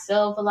on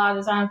myself a lot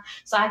of the time.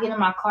 So I get in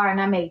my car and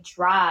I may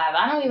drive.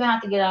 I don't even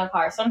have to get out of the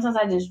car. Sometimes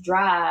I just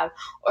drive,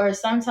 or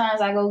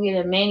sometimes I go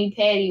get a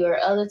mani-pedi, or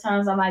other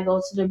times I might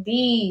go to the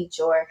beach,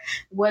 or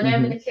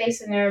whatever the case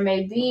scenario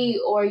may be,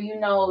 or,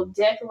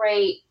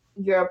 decorate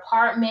your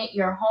apartment,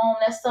 your home.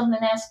 That's something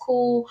that's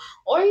cool.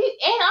 And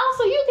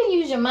also, you can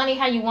use your money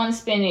how you want to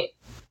spend it.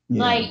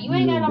 Yeah, like, you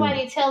ain't got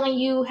nobody telling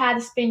you how to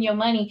spend your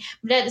money.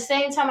 But at the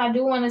same time, I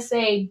do want to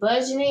say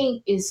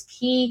budgeting is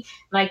key.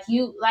 Like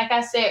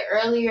I said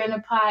earlier in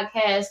the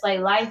podcast, like,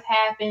 life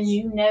happens.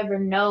 You never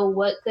know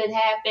what could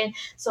happen.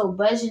 So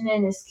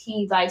budgeting is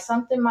key. Like,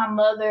 something my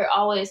mother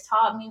always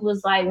taught me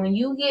was, like, when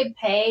you get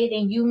paid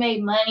and you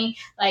make money,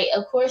 like,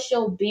 of course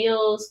your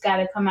bills got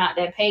to come out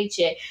that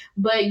paycheck.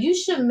 But you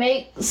should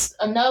make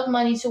enough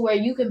money to where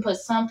you can put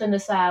something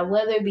aside,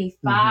 whether it be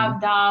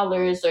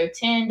 $5 or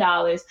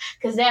 $10,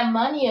 because that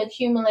money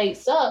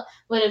accumulates up.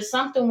 But if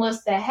something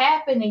was to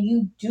happen and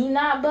you do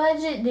not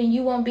budget, then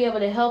you won't be able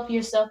to help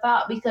yourself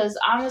out. Because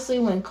honestly,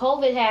 when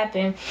COVID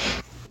happened,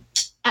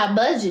 I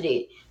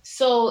budgeted.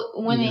 So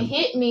when it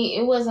hit me,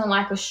 it wasn't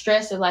like a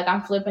stressor, like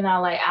I'm flipping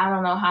out, like, I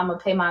don't know how I'm going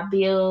to pay my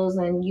bills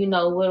and,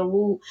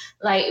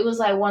 like, it was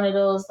like one of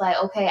those, like,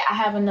 okay, I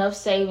have enough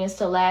savings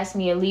to last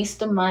me at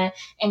least a month.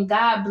 And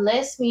God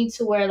blessed me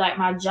to where, like,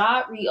 my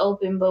job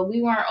reopened, but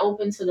we weren't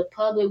open to the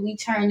public. We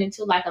turned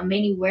into like a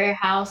mini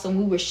warehouse, and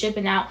we were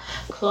shipping out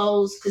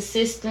clothes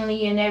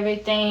consistently and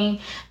everything.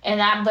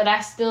 But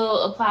I still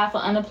applied for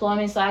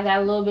unemployment, so I got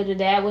a little bit of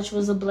that, which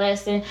was a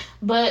blessing.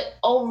 But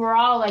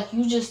overall, like,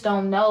 you just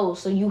don't know.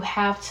 So you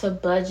have to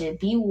budget.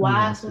 Be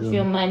wise with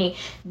your money.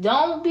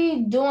 Don't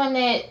be doing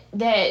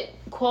that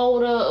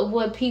quota of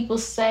what people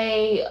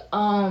say,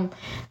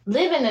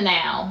 live in the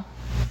now.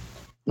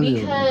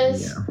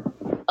 Because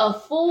a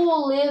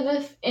fool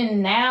liveth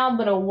in now,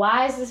 but a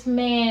wisest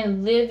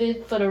man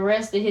liveth for the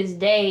rest of his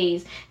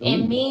days.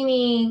 And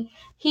meaning,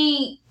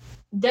 he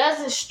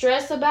doesn't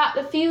stress about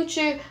the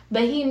future,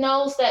 but he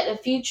knows that the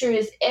future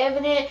is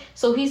evident.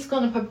 So he's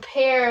going to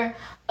prepare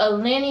a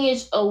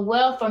lineage of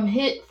wealth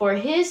for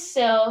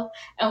himself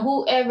and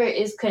whoever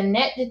is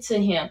connected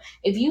to him.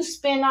 If you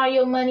spend all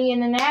your money in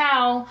the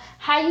now,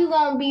 how you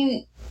going to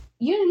be,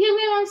 you get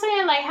what I'm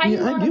saying? Like, how you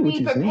going to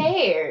be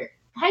prepared?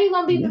 How you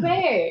going to be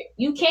prepared?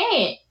 You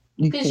can't.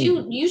 Because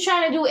you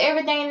trying to do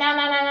everything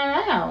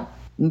now.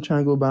 You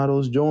trying to go buy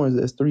those Jordans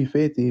that's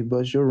 $350,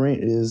 but your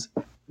rent is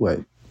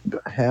what,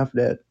 half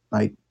that,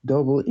 like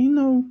double.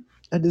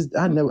 I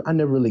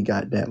never really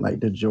got that, like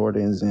the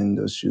Jordans and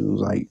the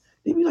shoes, like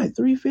they be like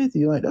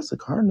 $350, like that's a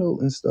car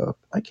note and stuff.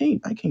 I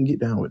can't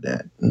get down with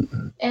that.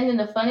 And then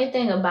the funny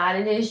thing about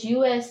it is,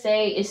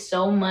 USA is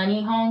so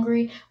money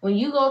hungry. When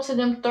you go to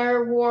them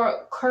third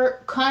world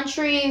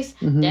countries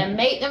that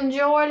make them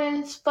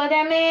Jordans for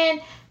that man,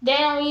 they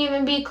don't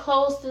even be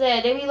close to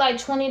that. They be like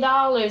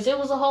 $20. There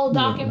was a whole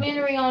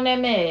documentary on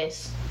that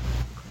mess.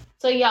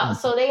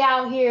 So they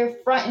out here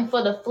fronting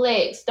for the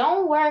flex.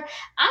 Don't worry.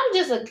 I'm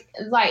just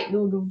like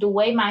the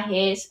way my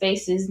head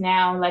space is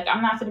now. Like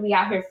I'm not gonna be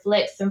out here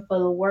flexing for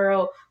the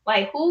world.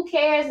 Like who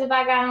cares if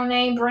I got no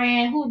name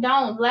brand? Who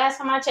don't? Last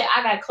time I checked,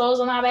 I got clothes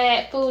on my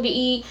back, food to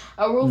eat,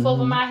 a roof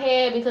over my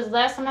head. Because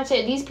last time I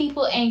checked, these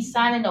people ain't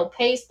signing no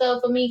pay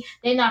stub for me.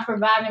 They're not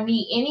providing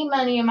me any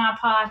money in my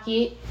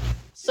pocket.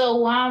 So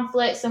why I'm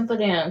flexing for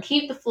them?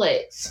 Keep the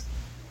flex.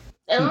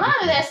 And a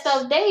lot of that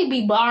stuff they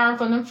be borrowing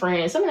from them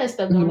friends. Some of that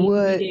stuff don't even be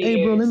theirs.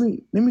 Hey, bro, let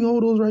me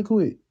hold those right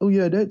quick. Oh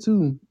yeah, that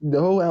too. The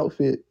whole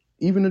outfit,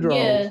 even the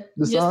drawers,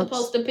 the you're socks.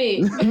 Supposed to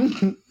pick.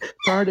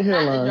 Prior to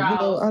hairline,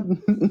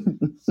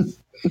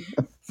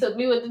 Took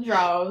me with the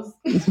drawers.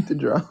 The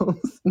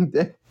drawers.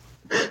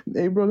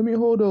 Hey, bro, let me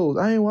hold those.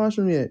 I ain't washed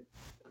them yet.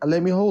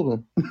 Let me hold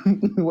them.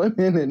 Wait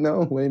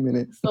a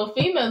minute. So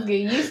females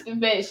get used to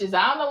fetishes.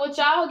 I don't know what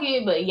y'all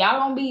get, but y'all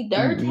gonna be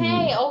dirty.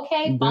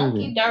 Okay,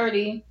 funky,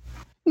 dirty.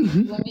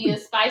 Gonna be a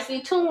spicy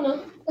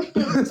tuna.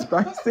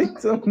 Spicy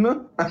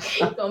tuna.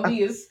 Gonna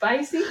be a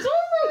spicy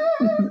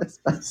tuna.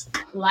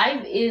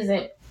 Life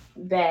isn't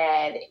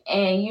bad,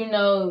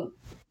 and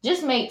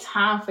just make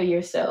time for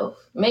yourself.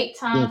 Make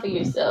time for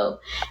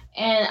yourself.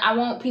 And I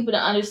want people to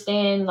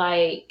understand,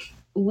 like,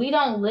 we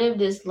don't live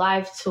this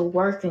life to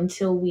work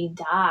until we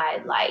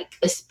die. Like,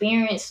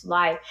 experience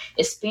life,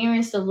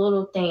 experience the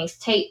little things,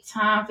 take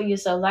time for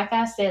yourself. Like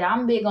I said,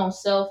 I'm big on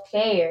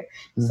self-care.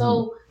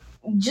 So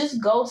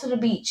just go to the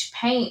beach,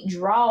 paint,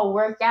 draw,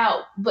 work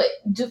out, but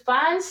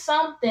find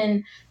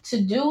something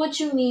to do what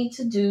you need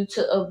to do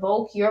to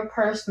evoke your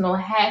personal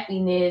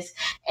happiness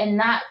and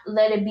not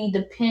let it be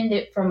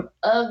dependent from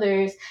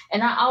others.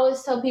 And I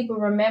always tell people,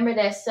 remember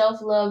that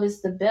self-love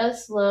is the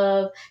best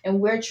love, and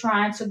we're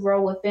trying to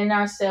grow within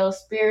ourselves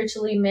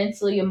spiritually,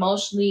 mentally,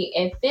 emotionally,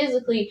 and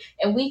physically,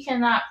 and we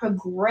cannot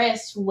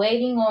progress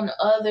waiting on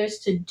others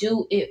to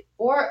do it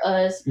for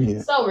us.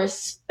 So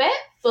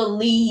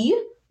respectfully,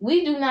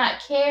 we do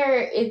not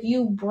care if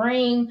you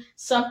bring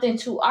something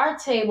to our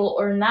table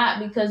or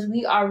not, because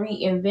we are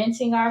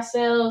reinventing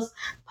ourselves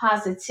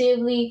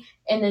positively.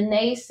 And the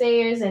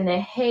naysayers and the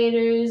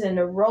haters and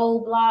the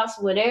roadblocks,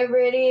 whatever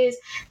it is,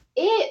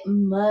 it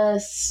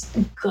must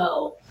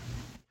go.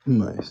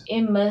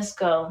 It must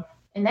go.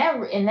 And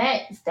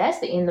that's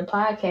the end of the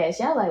podcast.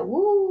 Y'all like,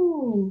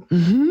 woo.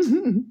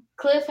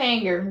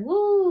 Cliffhanger.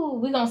 Woo.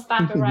 We're going to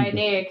stop it right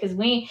there, because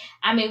we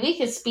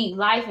could speak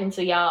life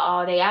into y'all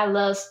all day. I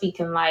love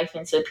speaking life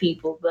into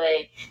people,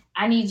 but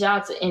I need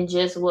y'all to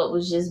ingest what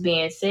was just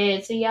being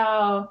said to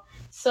y'all.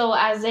 So,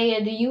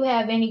 Isaiah, do you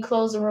have any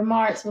closing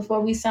remarks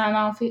before we sign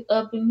off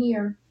up in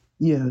here?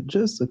 Yeah,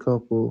 just a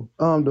couple.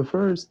 The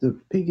first,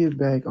 to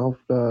piggyback off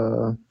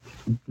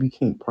we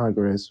can't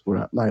progress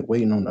without like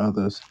waiting on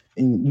others.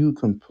 And you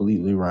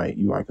completely right.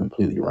 You are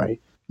completely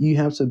right. You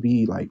have to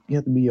be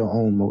your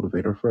own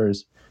motivator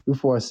first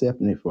before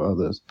accepting it for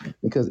others,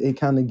 because it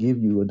kind of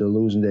gives you a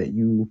delusion that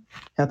you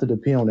have to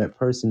depend on that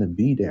person to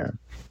be there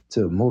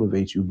to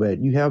motivate you. But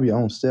you have your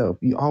own self.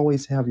 You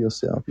always have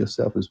yourself.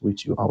 Yourself is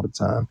with you all the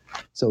time.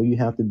 So you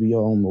have to be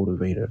your own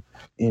motivator.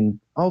 And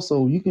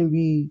also you can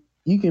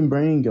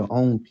bring your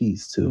own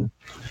peace too.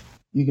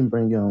 You can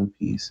bring your own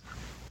peace.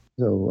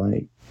 So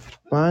like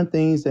find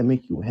things that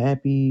make you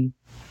happy.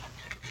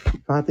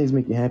 Find things that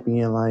make you happy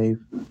in life.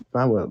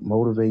 Find what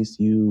motivates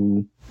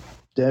you.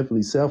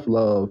 Definitely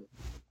self-love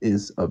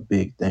is a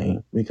big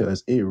thing,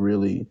 because it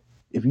really,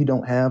 if you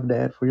don't have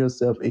that for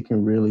yourself, it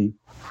can really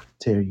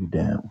tear you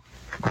down.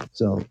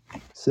 So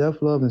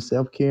self-love and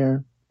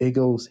self-care, it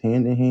goes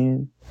hand in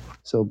hand.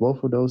 So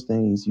both of those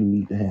things you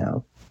need to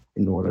have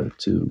in order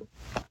to,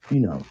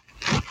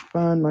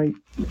 find like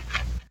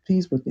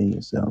peace within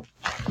yourself.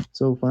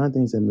 So find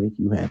things that make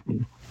you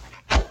happy.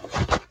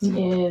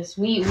 Yes,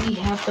 we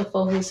have to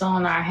focus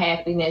on our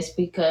happiness,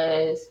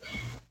 because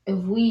if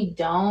we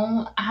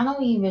don't, I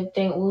don't even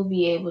think we'll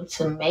be able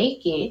to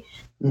make it.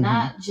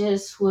 Not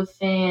just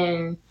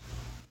within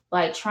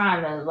like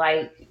trying to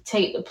like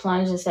take the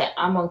plunge and say,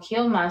 I'm going to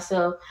kill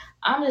myself.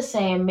 I'm just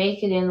saying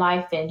make it in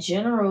life in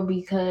general,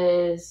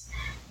 because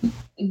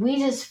we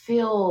just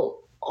feel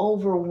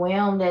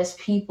overwhelmed as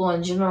people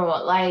in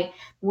general. Like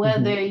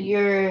whether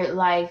you're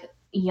like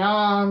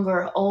young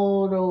or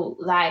old, or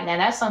like, now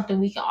that's something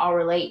we can all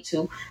relate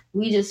to.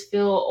 We just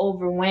feel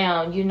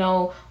overwhelmed.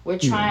 We're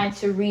trying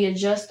to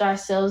readjust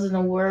ourselves in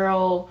a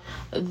world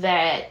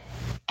that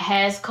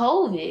has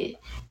COVID.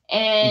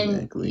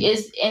 And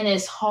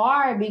it's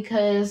hard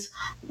because,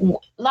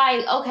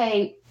 like,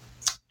 okay,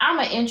 I'm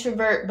an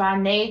introvert by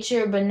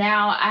nature, but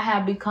now I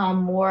have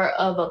become more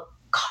of a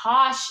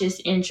cautious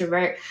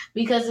introvert,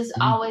 because it's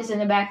always in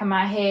the back of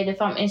my head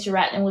if I'm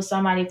interacting with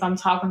somebody, if I'm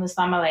talking to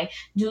somebody, like,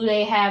 do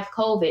they have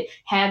COVID?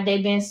 Have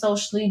they been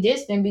socially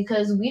distant?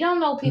 Because we don't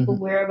know people's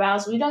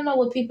whereabouts. We don't know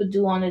what people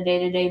do on a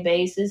day-to-day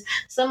basis.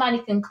 Somebody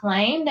can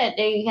claim that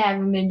they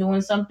haven't been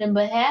doing something,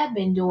 but have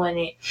been doing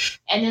it.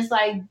 And it's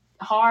like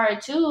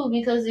hard too,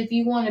 because if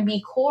you want to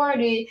be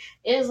courted,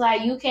 it's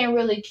like you can't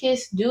really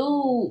kiss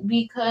dude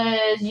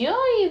because you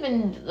don't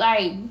even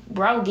like,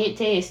 bro, get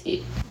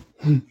tested.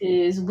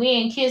 Because we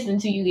ain't kissing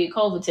until you get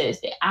COVID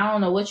tested. I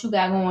don't know what you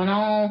got going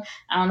on.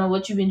 I don't know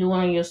what you've been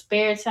doing in your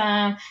spare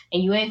time.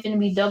 And you ain't finna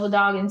be double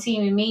dogging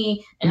teaming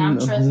me. And I'm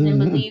trusting and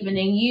believing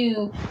in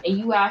you. And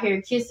you out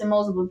here kissing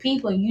multiple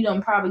people. And you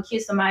don't probably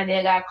kiss somebody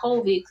that got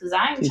COVID. Because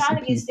I ain't trying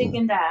to get sick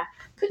and die.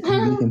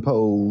 Licking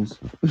poles.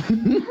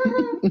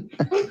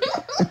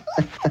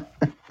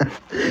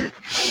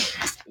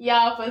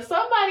 Y'all, for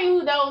somebody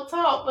who don't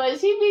talk, but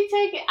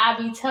I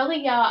be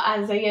telling y'all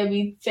Isaiah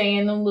be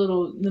saying them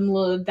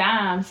little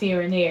dimes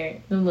here and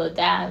there. Them little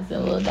dimes.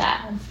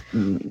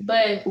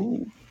 But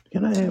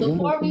can I add one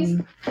more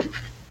thing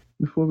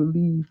before we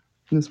leave?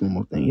 Just one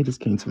more thing. It just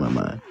came to my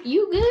mind.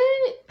 You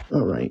good?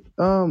 All right.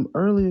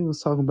 Earlier it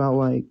was talking about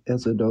like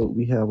as an adult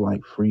we have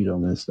like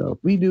freedom and stuff.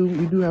 We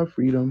do have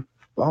freedom,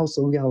 but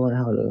also we gotta learn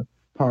how to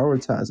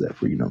prioritize that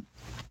freedom.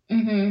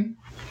 Mm-hmm.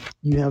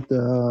 You have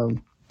to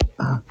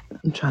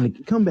I'm trying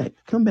to come back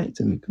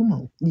to me. Come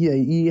on. Yeah,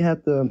 you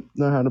have to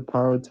learn how to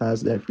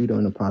prioritize that freedom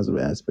in a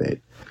positive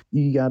aspect.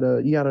 You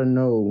gotta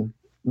know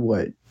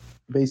what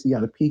basically you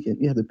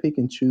have to pick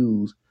and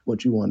choose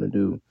what you want to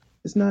do.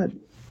 It's not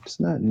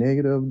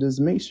negative. Just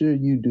make sure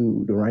you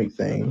do the right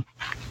thing.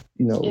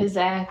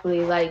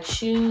 Exactly. Like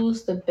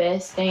choose the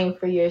best thing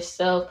for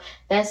yourself.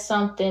 That's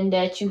something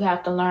that you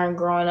have to learn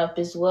growing up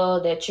as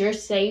well, that your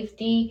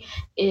safety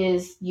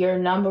is your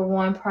number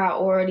one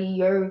priority.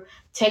 Your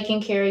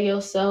taking care of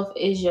yourself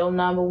is your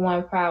number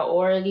one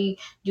priority.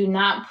 Do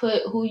not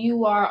put who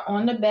you are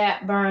on the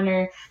back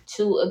burner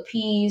to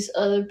appease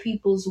other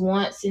people's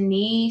wants and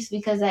needs,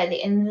 because at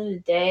the end of the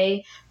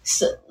day,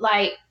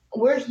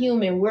 we're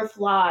human, we're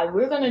flawed.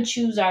 We're going to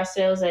choose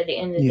ourselves at the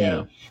end of the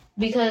day.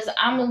 Because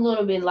I'm a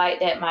little bit like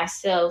that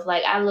myself.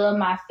 Like, I love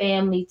my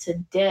family to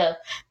death.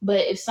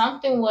 But if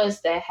something was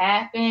to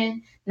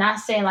happen, not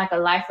saying like a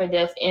life or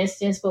death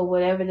instance, but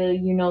whatever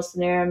the,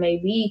 scenario may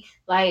be,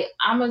 like,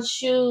 I'm going to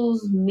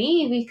choose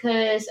me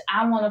because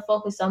I want to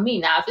focus on me.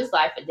 Now, if it's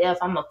life or death,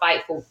 I'm going to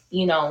fight for,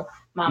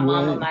 my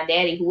mama, my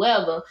daddy,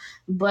 whoever.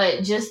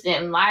 But just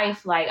in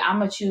life, like, I'm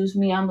going to choose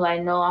me. I'm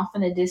like, no, I'm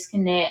going to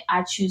disconnect.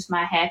 I choose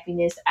my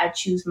happiness. I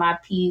choose my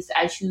peace.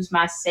 I choose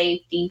my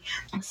safety.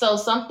 So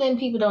something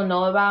people don't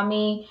know about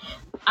me,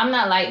 I'm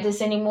not like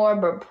this anymore,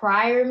 but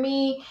prior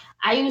me,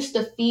 I used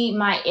to feed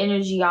my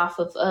energy off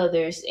of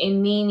others,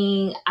 and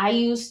meaning I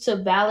used to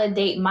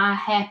validate my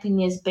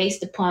happiness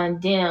based upon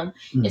them,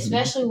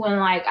 especially when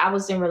like I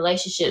was in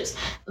relationships.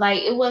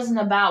 Like, it wasn't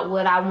about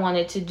what I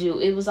wanted to do.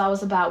 It was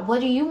always about,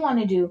 what do you want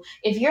to do?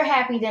 If you're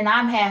happy, then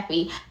I'm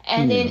happy.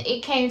 And then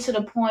it came to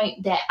the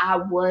point that I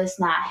was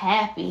not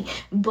happy,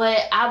 but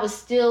I was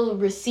still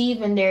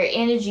receiving their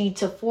energy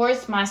to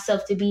force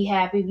myself to be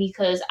happy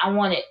because I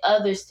wanted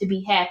others to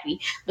be happy.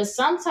 But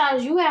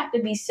sometimes you have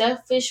to be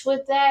selfish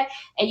with that.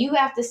 And you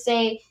have to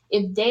say,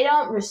 if they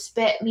don't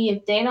respect me,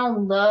 if they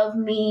don't love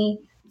me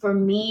for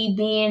me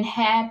being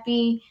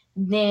happy,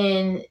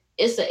 then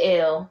it's an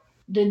L.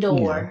 The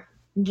door.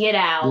 Yeah. Get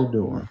out. The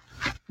door.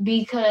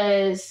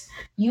 Because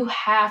you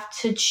have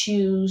to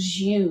choose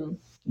you.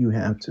 You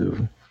have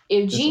to.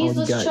 If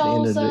Jesus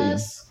chose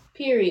us,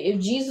 period.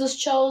 If Jesus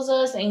chose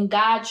us and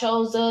God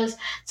chose us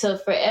to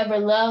forever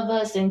love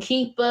us and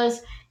keep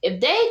us,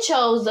 if they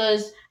chose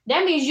us,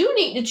 that means you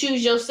need to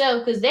choose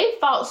yourself, because they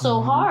fought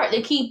so hard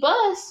to keep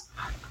us.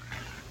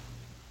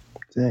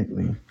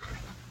 Exactly.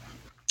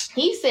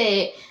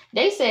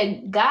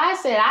 God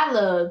said, I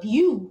love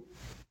you.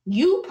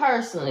 You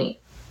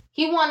personally.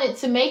 He wanted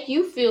to make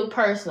you feel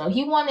personal.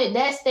 He wanted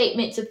that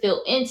statement to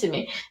feel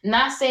intimate.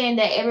 Not saying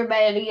that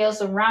everybody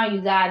else around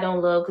you God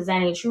don't love, because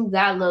that ain't true.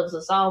 God loves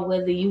us all,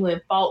 whether you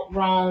in fault,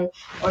 wrong,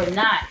 or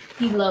not.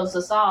 He loves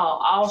us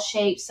all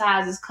shapes,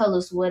 sizes,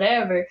 colors,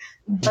 whatever.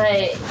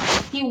 But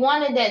he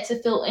wanted that to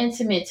feel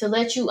intimate, to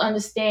let you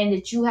understand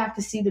that you have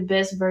to see the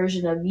best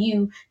version of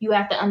you. You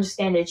have to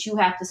understand that you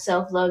have to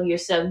self-love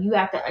yourself. You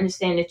have to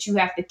understand that you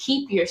have to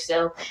keep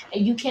yourself.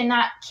 And you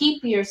cannot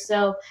keep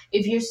yourself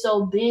if you're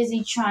so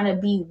busy trying to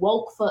be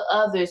woke for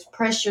others,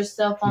 press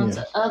yourself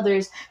onto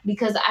others.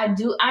 Because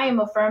I am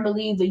a firm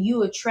believer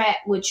you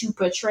attract what you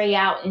portray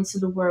out into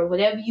the world.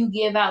 Whatever you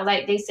give out,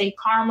 like they say,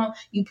 karma,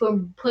 you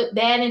put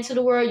bad into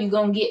the world, you're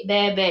going to get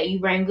bad back. You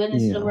bring good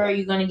into the world,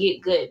 you're going to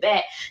get good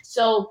back.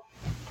 So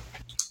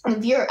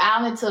if you're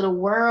out into the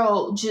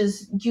world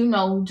just,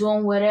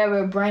 doing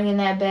whatever, bringing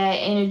that bad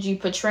energy,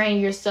 portraying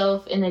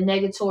yourself in a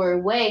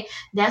negatory way,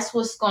 that's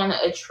what's going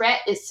to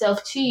attract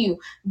itself to you.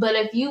 But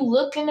if you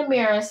look in the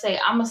mirror and say,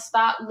 I'm going to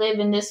stop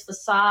living this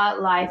facade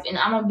life and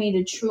I'm going to be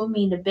the true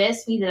me, the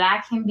best me that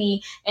I can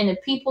be, and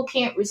if people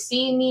can't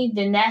receive me,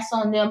 then that's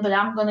on them, but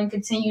I'm going to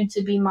continue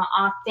to be my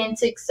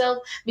authentic self,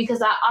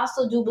 because I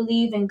also do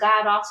believe, and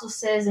God also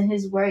says in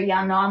his word,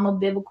 y'all know I'm a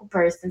biblical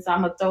person, so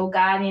I'm going to throw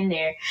God in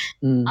there.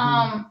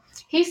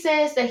 he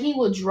says that he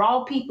will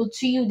draw people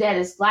to you that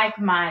is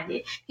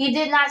like-minded. He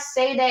did not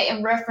say that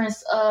in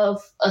reference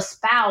of a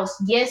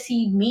spouse. Yes,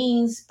 he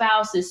means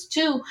spouses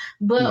too,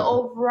 but Yeah.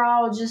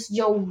 overall, just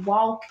your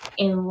walk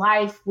in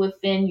life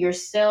within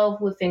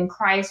yourself, within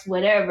Christ,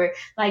 whatever.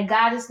 Like,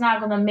 God is not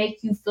going to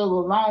make you feel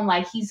alone.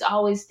 Like, he's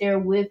always there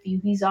with you.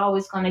 He's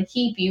always going to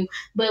keep you.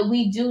 But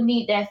we do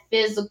need that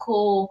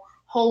physical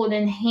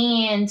holding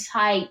hand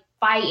type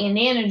fighting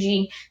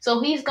energy.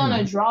 So he's going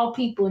to draw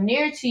people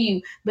near to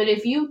you. But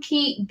if you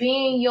keep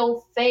being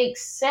your fake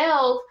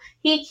self,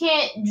 he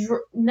can't,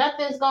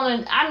 nothing's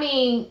going to, I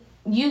mean,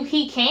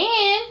 he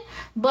can,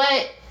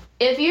 but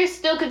if you're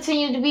still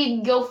continue to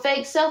be your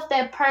fake self,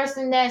 that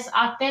person that's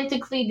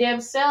authentically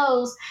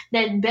themselves,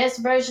 that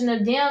best version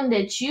of them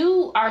that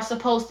you are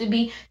supposed to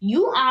be,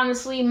 you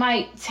honestly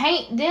might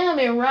taint them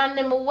and run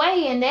them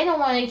away, and they don't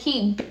want to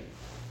keep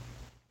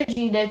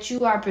energy that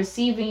you are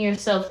perceiving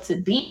yourself to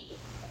be.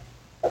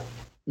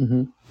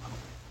 Mm-hmm.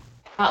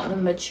 About the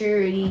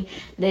maturity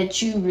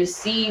that you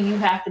receive, you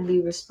have to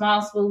be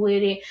responsible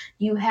with it.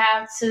 You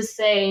have to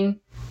say,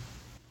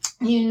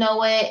 you know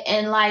what,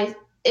 and like,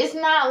 it's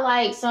not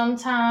like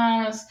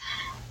sometimes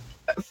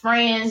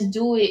friends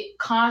do it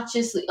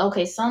consciously.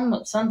 Okay,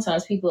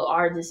 sometimes people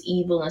are just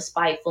evil and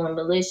spiteful and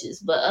malicious,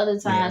 but other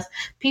times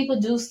people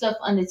do stuff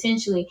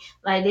unintentionally.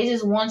 Like, they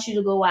just want you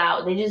to go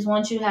out, they just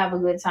want you to have a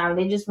good time,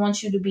 they just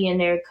want you to be in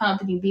their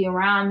company, be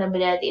around them.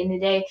 But at the end of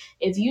the day,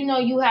 if you know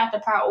you have to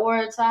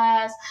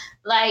prioritize,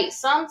 like,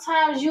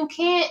 sometimes you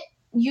can't,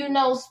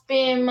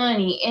 spend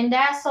money, and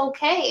that's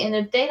okay. And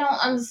if they don't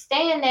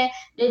understand that,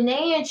 then they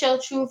ain't your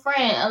true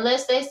friend.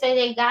 Unless they say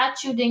they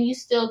got you, then you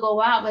still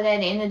go out. But at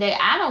the end of the day,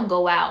 I don't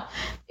go out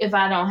if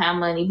I don't have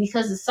money,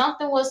 because if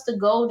something was to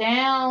go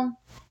down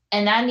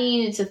and I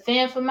needed to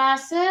fend for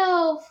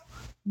myself,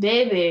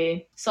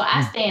 baby, so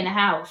I stay in the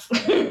house.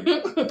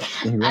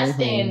 I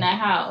stay in the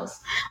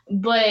house.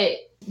 But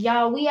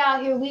y'all, we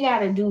out here, we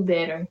gotta do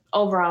better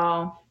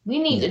overall. We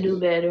need to do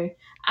better.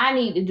 I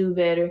need to do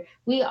better.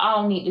 We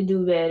all need to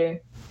do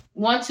better.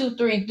 1, 2,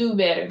 3, do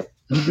better.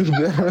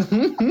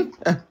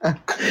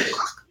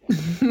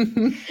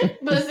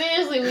 But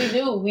seriously,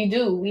 we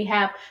do. We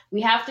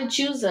have to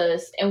choose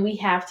us, and we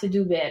have to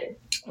do better.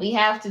 We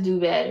have to do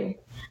better.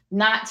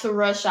 Not to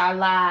rush our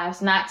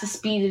lives, not to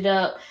speed it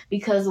up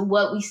because of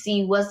what we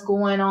see, what's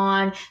going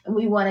on, and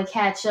we want to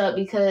catch up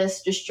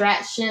because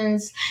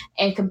distractions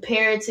and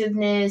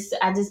comparativeness.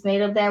 I just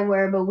made up that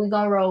word, but we're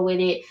going to roll with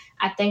it.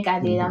 I think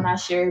I did. I'm not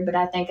sure, but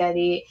I think I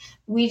did.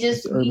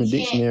 It's Urban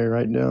Dictionary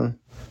right now.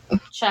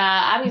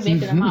 Child, I be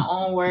making up my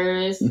own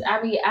words. I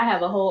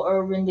have a whole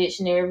Urban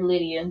Dictionary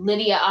of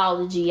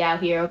Lydiaology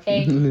out here,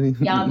 okay?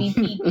 Y'all be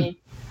peeping.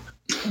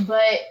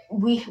 But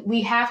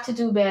we have to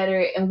do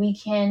better, and we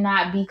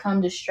cannot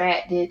become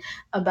distracted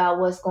about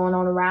what's going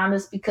on around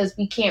us, because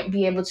we can't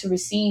be able to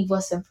receive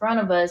what's in front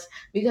of us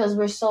because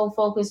we're so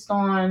focused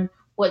on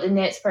what the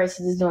next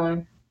person is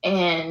doing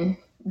and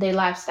their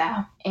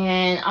lifestyle.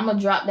 And I'm gonna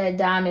drop that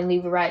dime and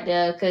leave it right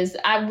there, because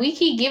we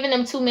keep giving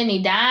them too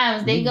many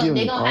dimes. They gonna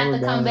have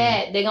to come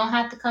back. They gonna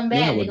have to come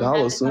back. They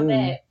gonna have to come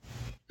back.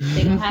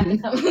 They gonna have to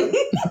come.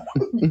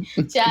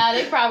 Child,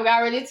 they probably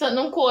already took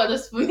them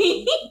quarters for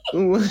me.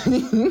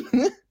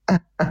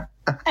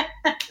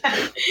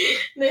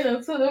 They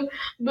don't took them.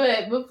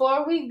 But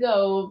before we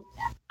go,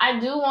 I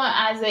do want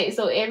Isaiah.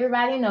 So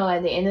everybody know,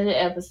 at the end of the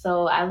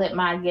episode, I let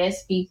my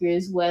guest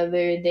speakers,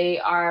 whether they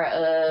are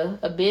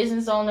a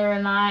business owner or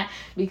not,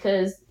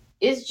 because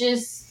it's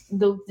just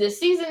the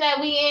season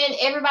that we in,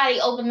 everybody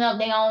opening up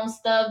their own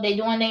stuff, they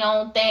doing their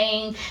own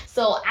thing.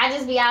 So I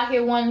just be out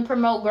here wanting to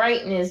promote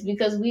greatness,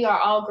 because we are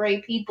all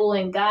great people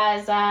in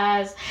God's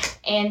eyes,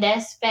 and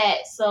that's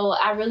fact. So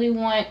I really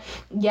want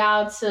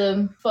y'all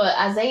for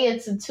Isaiah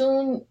to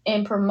tune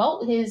and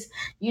promote his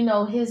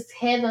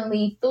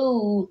heavenly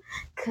food,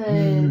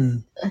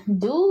 because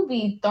dude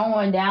be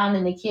throwing down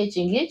in the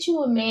kitchen. Get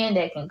you a man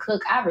that can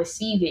cook. I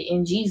receive it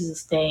in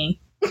Jesus' name.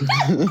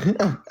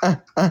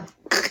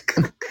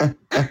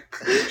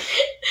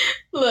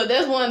 Look,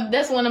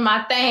 that's one of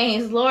my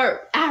things. Lord,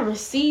 I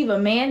receive a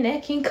man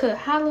that can cook.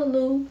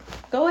 Hallelujah.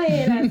 Go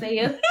ahead,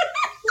 Isaiah.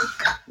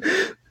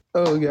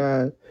 Oh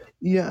God.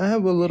 Yeah, I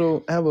have a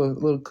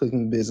little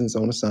cooking business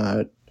on the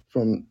side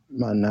from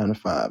my 9 to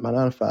 5. My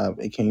 9 to 5,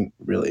 it can't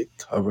really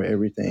cover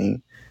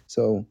everything.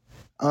 So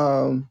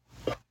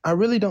I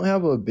really don't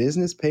have a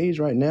business page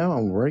right now.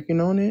 I'm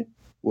working on it.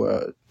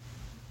 Where,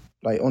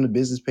 like, on the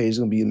business page, it's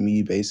gonna be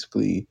me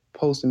basically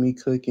posting me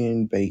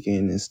cooking,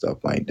 baking, and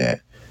stuff like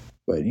that.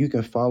 But you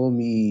can follow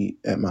me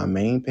at my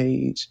main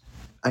page.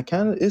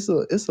 It's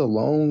a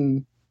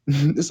long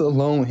it's a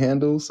long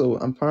handle, so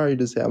I'm probably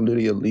just have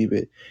Lydia leave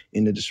it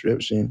in the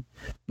description.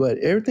 But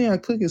everything I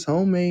cook is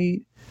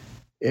homemade.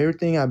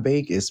 Everything I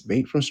bake is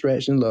baked from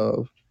scratch in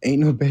love.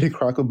 Ain't no Betty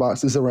Crocker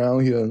boxes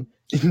around here.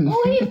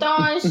 Oh, he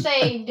throwing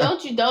shade.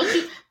 Don't you?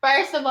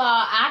 First of all,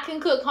 I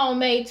can cook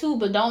homemade too,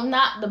 but don't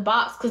knock the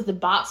box because the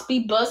box be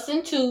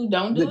busting too.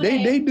 Don't do that.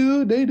 They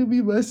do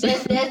be busting.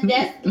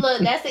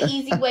 That's an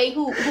easy way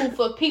who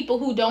for people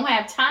who don't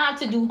have time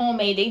to do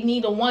homemade. They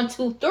need a 1,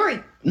 2, 3.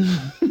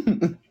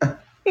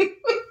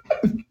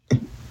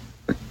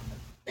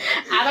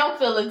 I don't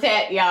feel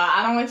attacked, y'all.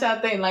 I don't want y'all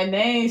to think like,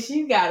 dang,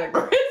 she got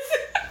aggressive.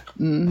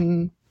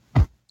 Mm-hmm.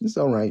 It's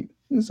all right.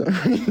 We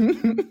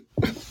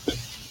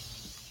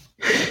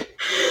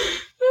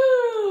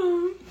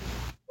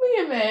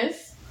a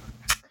mess.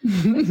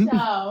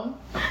 So,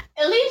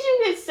 at least you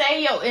can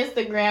say your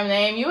Instagram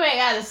name. You ain't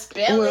got to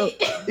spell it.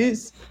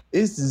 It's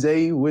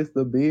Zay with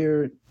the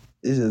beard.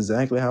 It's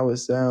exactly how it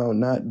sounds.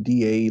 Not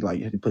DA, like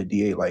you have to put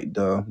DA like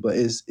duh, but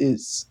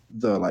it's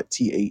the like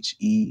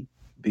THE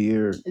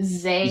beard.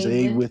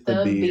 Zay with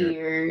the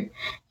beard.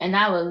 And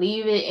I will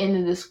leave it in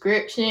the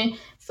description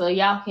so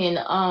y'all can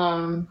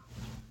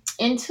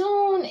in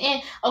tune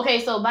in.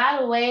 Okay, so by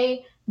the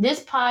way,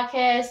 this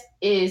podcast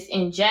is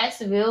in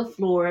Jacksonville,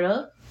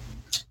 Florida.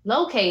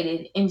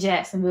 Located in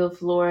Jacksonville,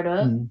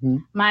 Florida. Mm-hmm.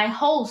 My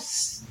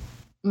hosts,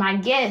 my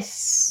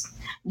guests,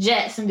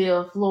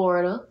 Jacksonville,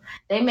 Florida.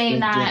 They may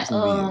not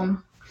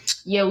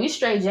we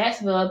straight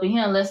Jacksonville up in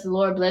here unless the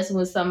Lord bless him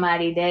with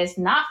somebody that's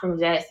not from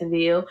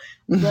Jacksonville.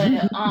 But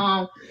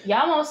y'all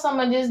want some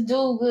of this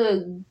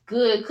dude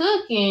good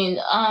cooking.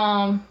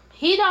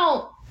 He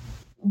don't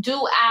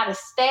do out of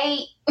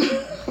state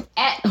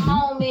at the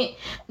moment,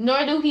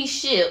 nor do he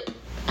ship.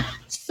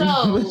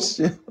 So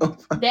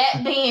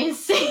that being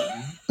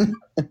said,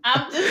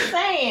 I'm just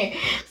saying.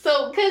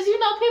 So, because people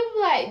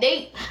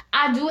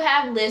I do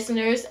have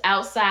listeners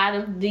outside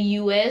of the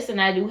U.S.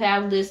 and I do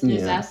have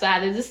listeners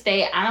outside of the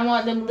state. I don't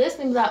want them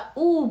listening like,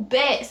 ooh,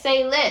 bet,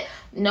 say let.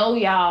 No,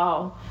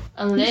 y'all.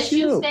 Unless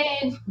you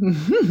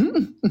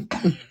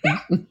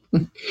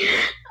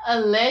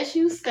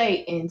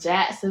stay in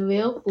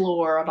Jacksonville,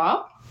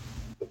 Florida,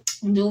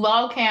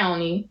 Duval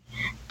County,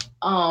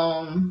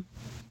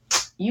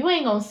 you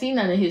ain't gonna see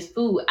none of his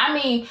food. I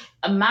mean,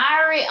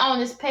 admire it on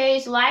his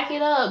page, like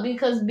it up,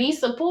 because be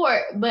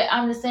support. But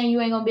I'm just saying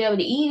you ain't gonna be able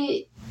to eat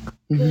it.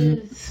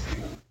 Because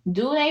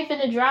dude ain't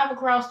finna drive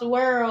across the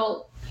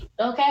world.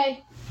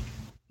 Okay?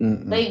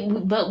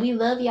 But we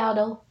love y'all,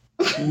 though.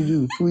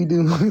 We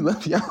do. We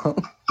love y'all.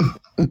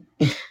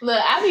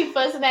 Look, I be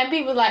fussing at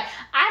people like,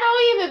 I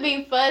don't even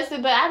be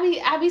fussing, but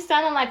I be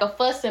sounding like a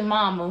fussing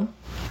mama.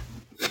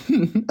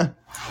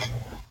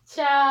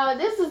 Child,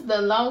 this is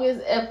the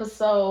longest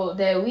episode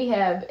that we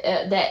have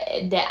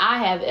that I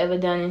have ever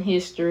done in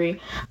history.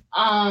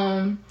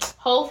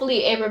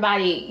 Hopefully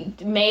everybody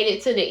made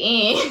it to the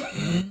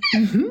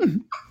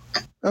end.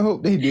 I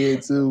hope they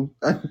did too.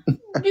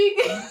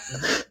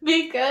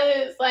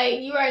 because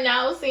you are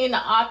now seeing the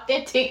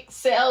authentic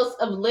selves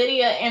of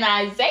Lydia and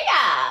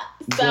Isaiah.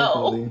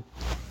 So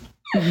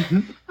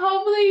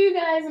hopefully you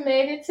guys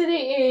made it to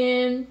the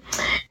end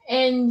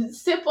and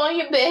sip on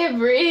your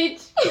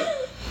beverage.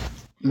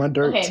 My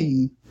dirt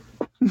tea.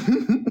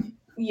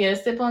 Yeah,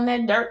 sip on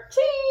that dirt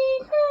tea.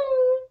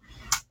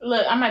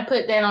 Look, I might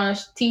put that on a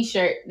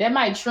t-shirt. That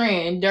might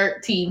trend,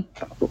 dirt tea.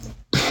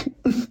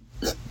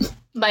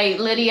 Like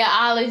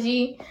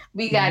Lydiaology.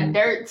 We got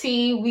dirt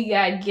tea. We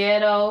got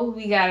ghetto.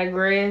 We got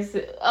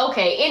aggressive.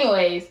 Okay,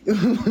 anyways.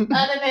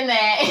 Other than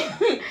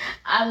that,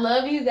 I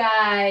love you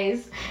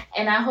guys.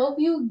 And I hope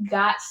you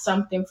got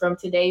something from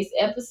today's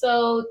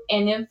episode.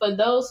 And then for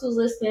those who's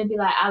listening, be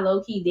like, I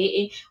low-key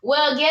didn't.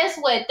 Well, guess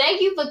what?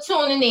 Thank you for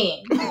tuning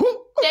in.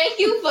 Thank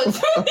you for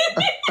tuning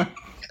in.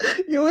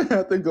 You don't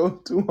have to go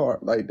too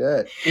hard like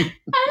that.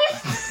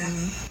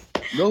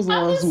 Those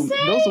are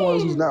the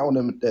ones who's not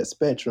on that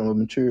spectrum of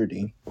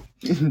maturity.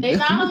 They're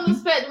not on the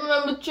spectrum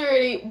of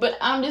maturity, but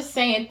I'm just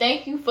saying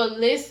thank you for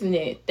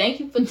listening. Thank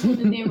you for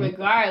tuning in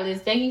regardless.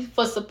 Thank you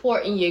for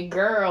supporting your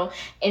girl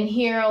and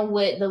hearing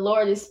what the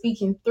Lord is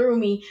speaking through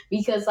me.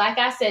 Because like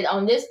I said,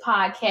 on this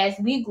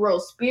podcast, we grow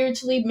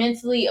spiritually,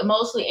 mentally,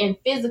 emotionally, and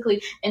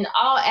physically in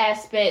all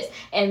aspects.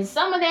 And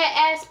some of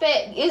that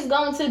aspect is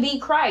going to be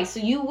Christ. So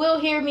you will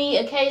hear me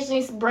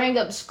occasionally bring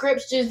up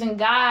scriptures and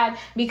God,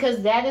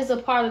 because that is a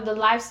part of the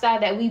lifestyle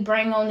that we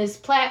bring on this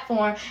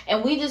platform.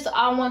 And we just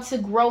all want to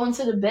grow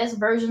into the best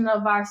version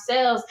of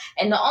ourselves.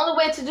 And the only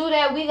way to do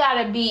that, we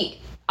got to be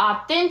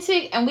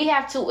authentic and we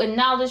have to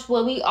acknowledge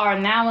where we are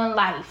now in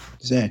life.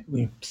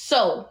 Exactly.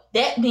 So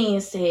that being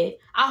said,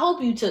 I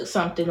hope you took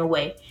something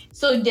away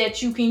so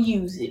that you can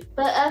use it.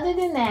 But other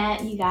than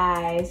that, you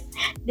guys,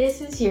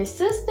 this is your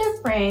sister,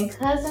 friend,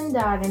 cousin,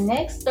 daughter,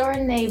 next door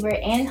neighbor,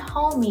 and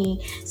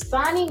homie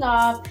signing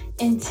off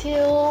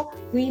until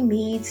we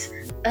meet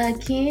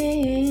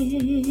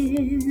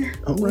again.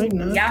 All right,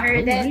 now. Y'all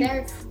heard that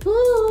there?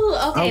 Ooh,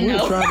 okay, I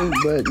will try to,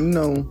 but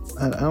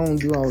I don't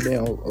do all that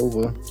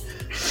over.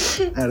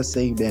 I gotta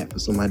save that for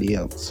somebody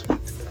else.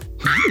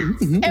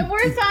 And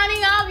we're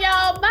signing off,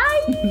 y'all.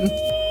 Bye.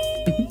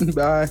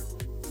 Bye.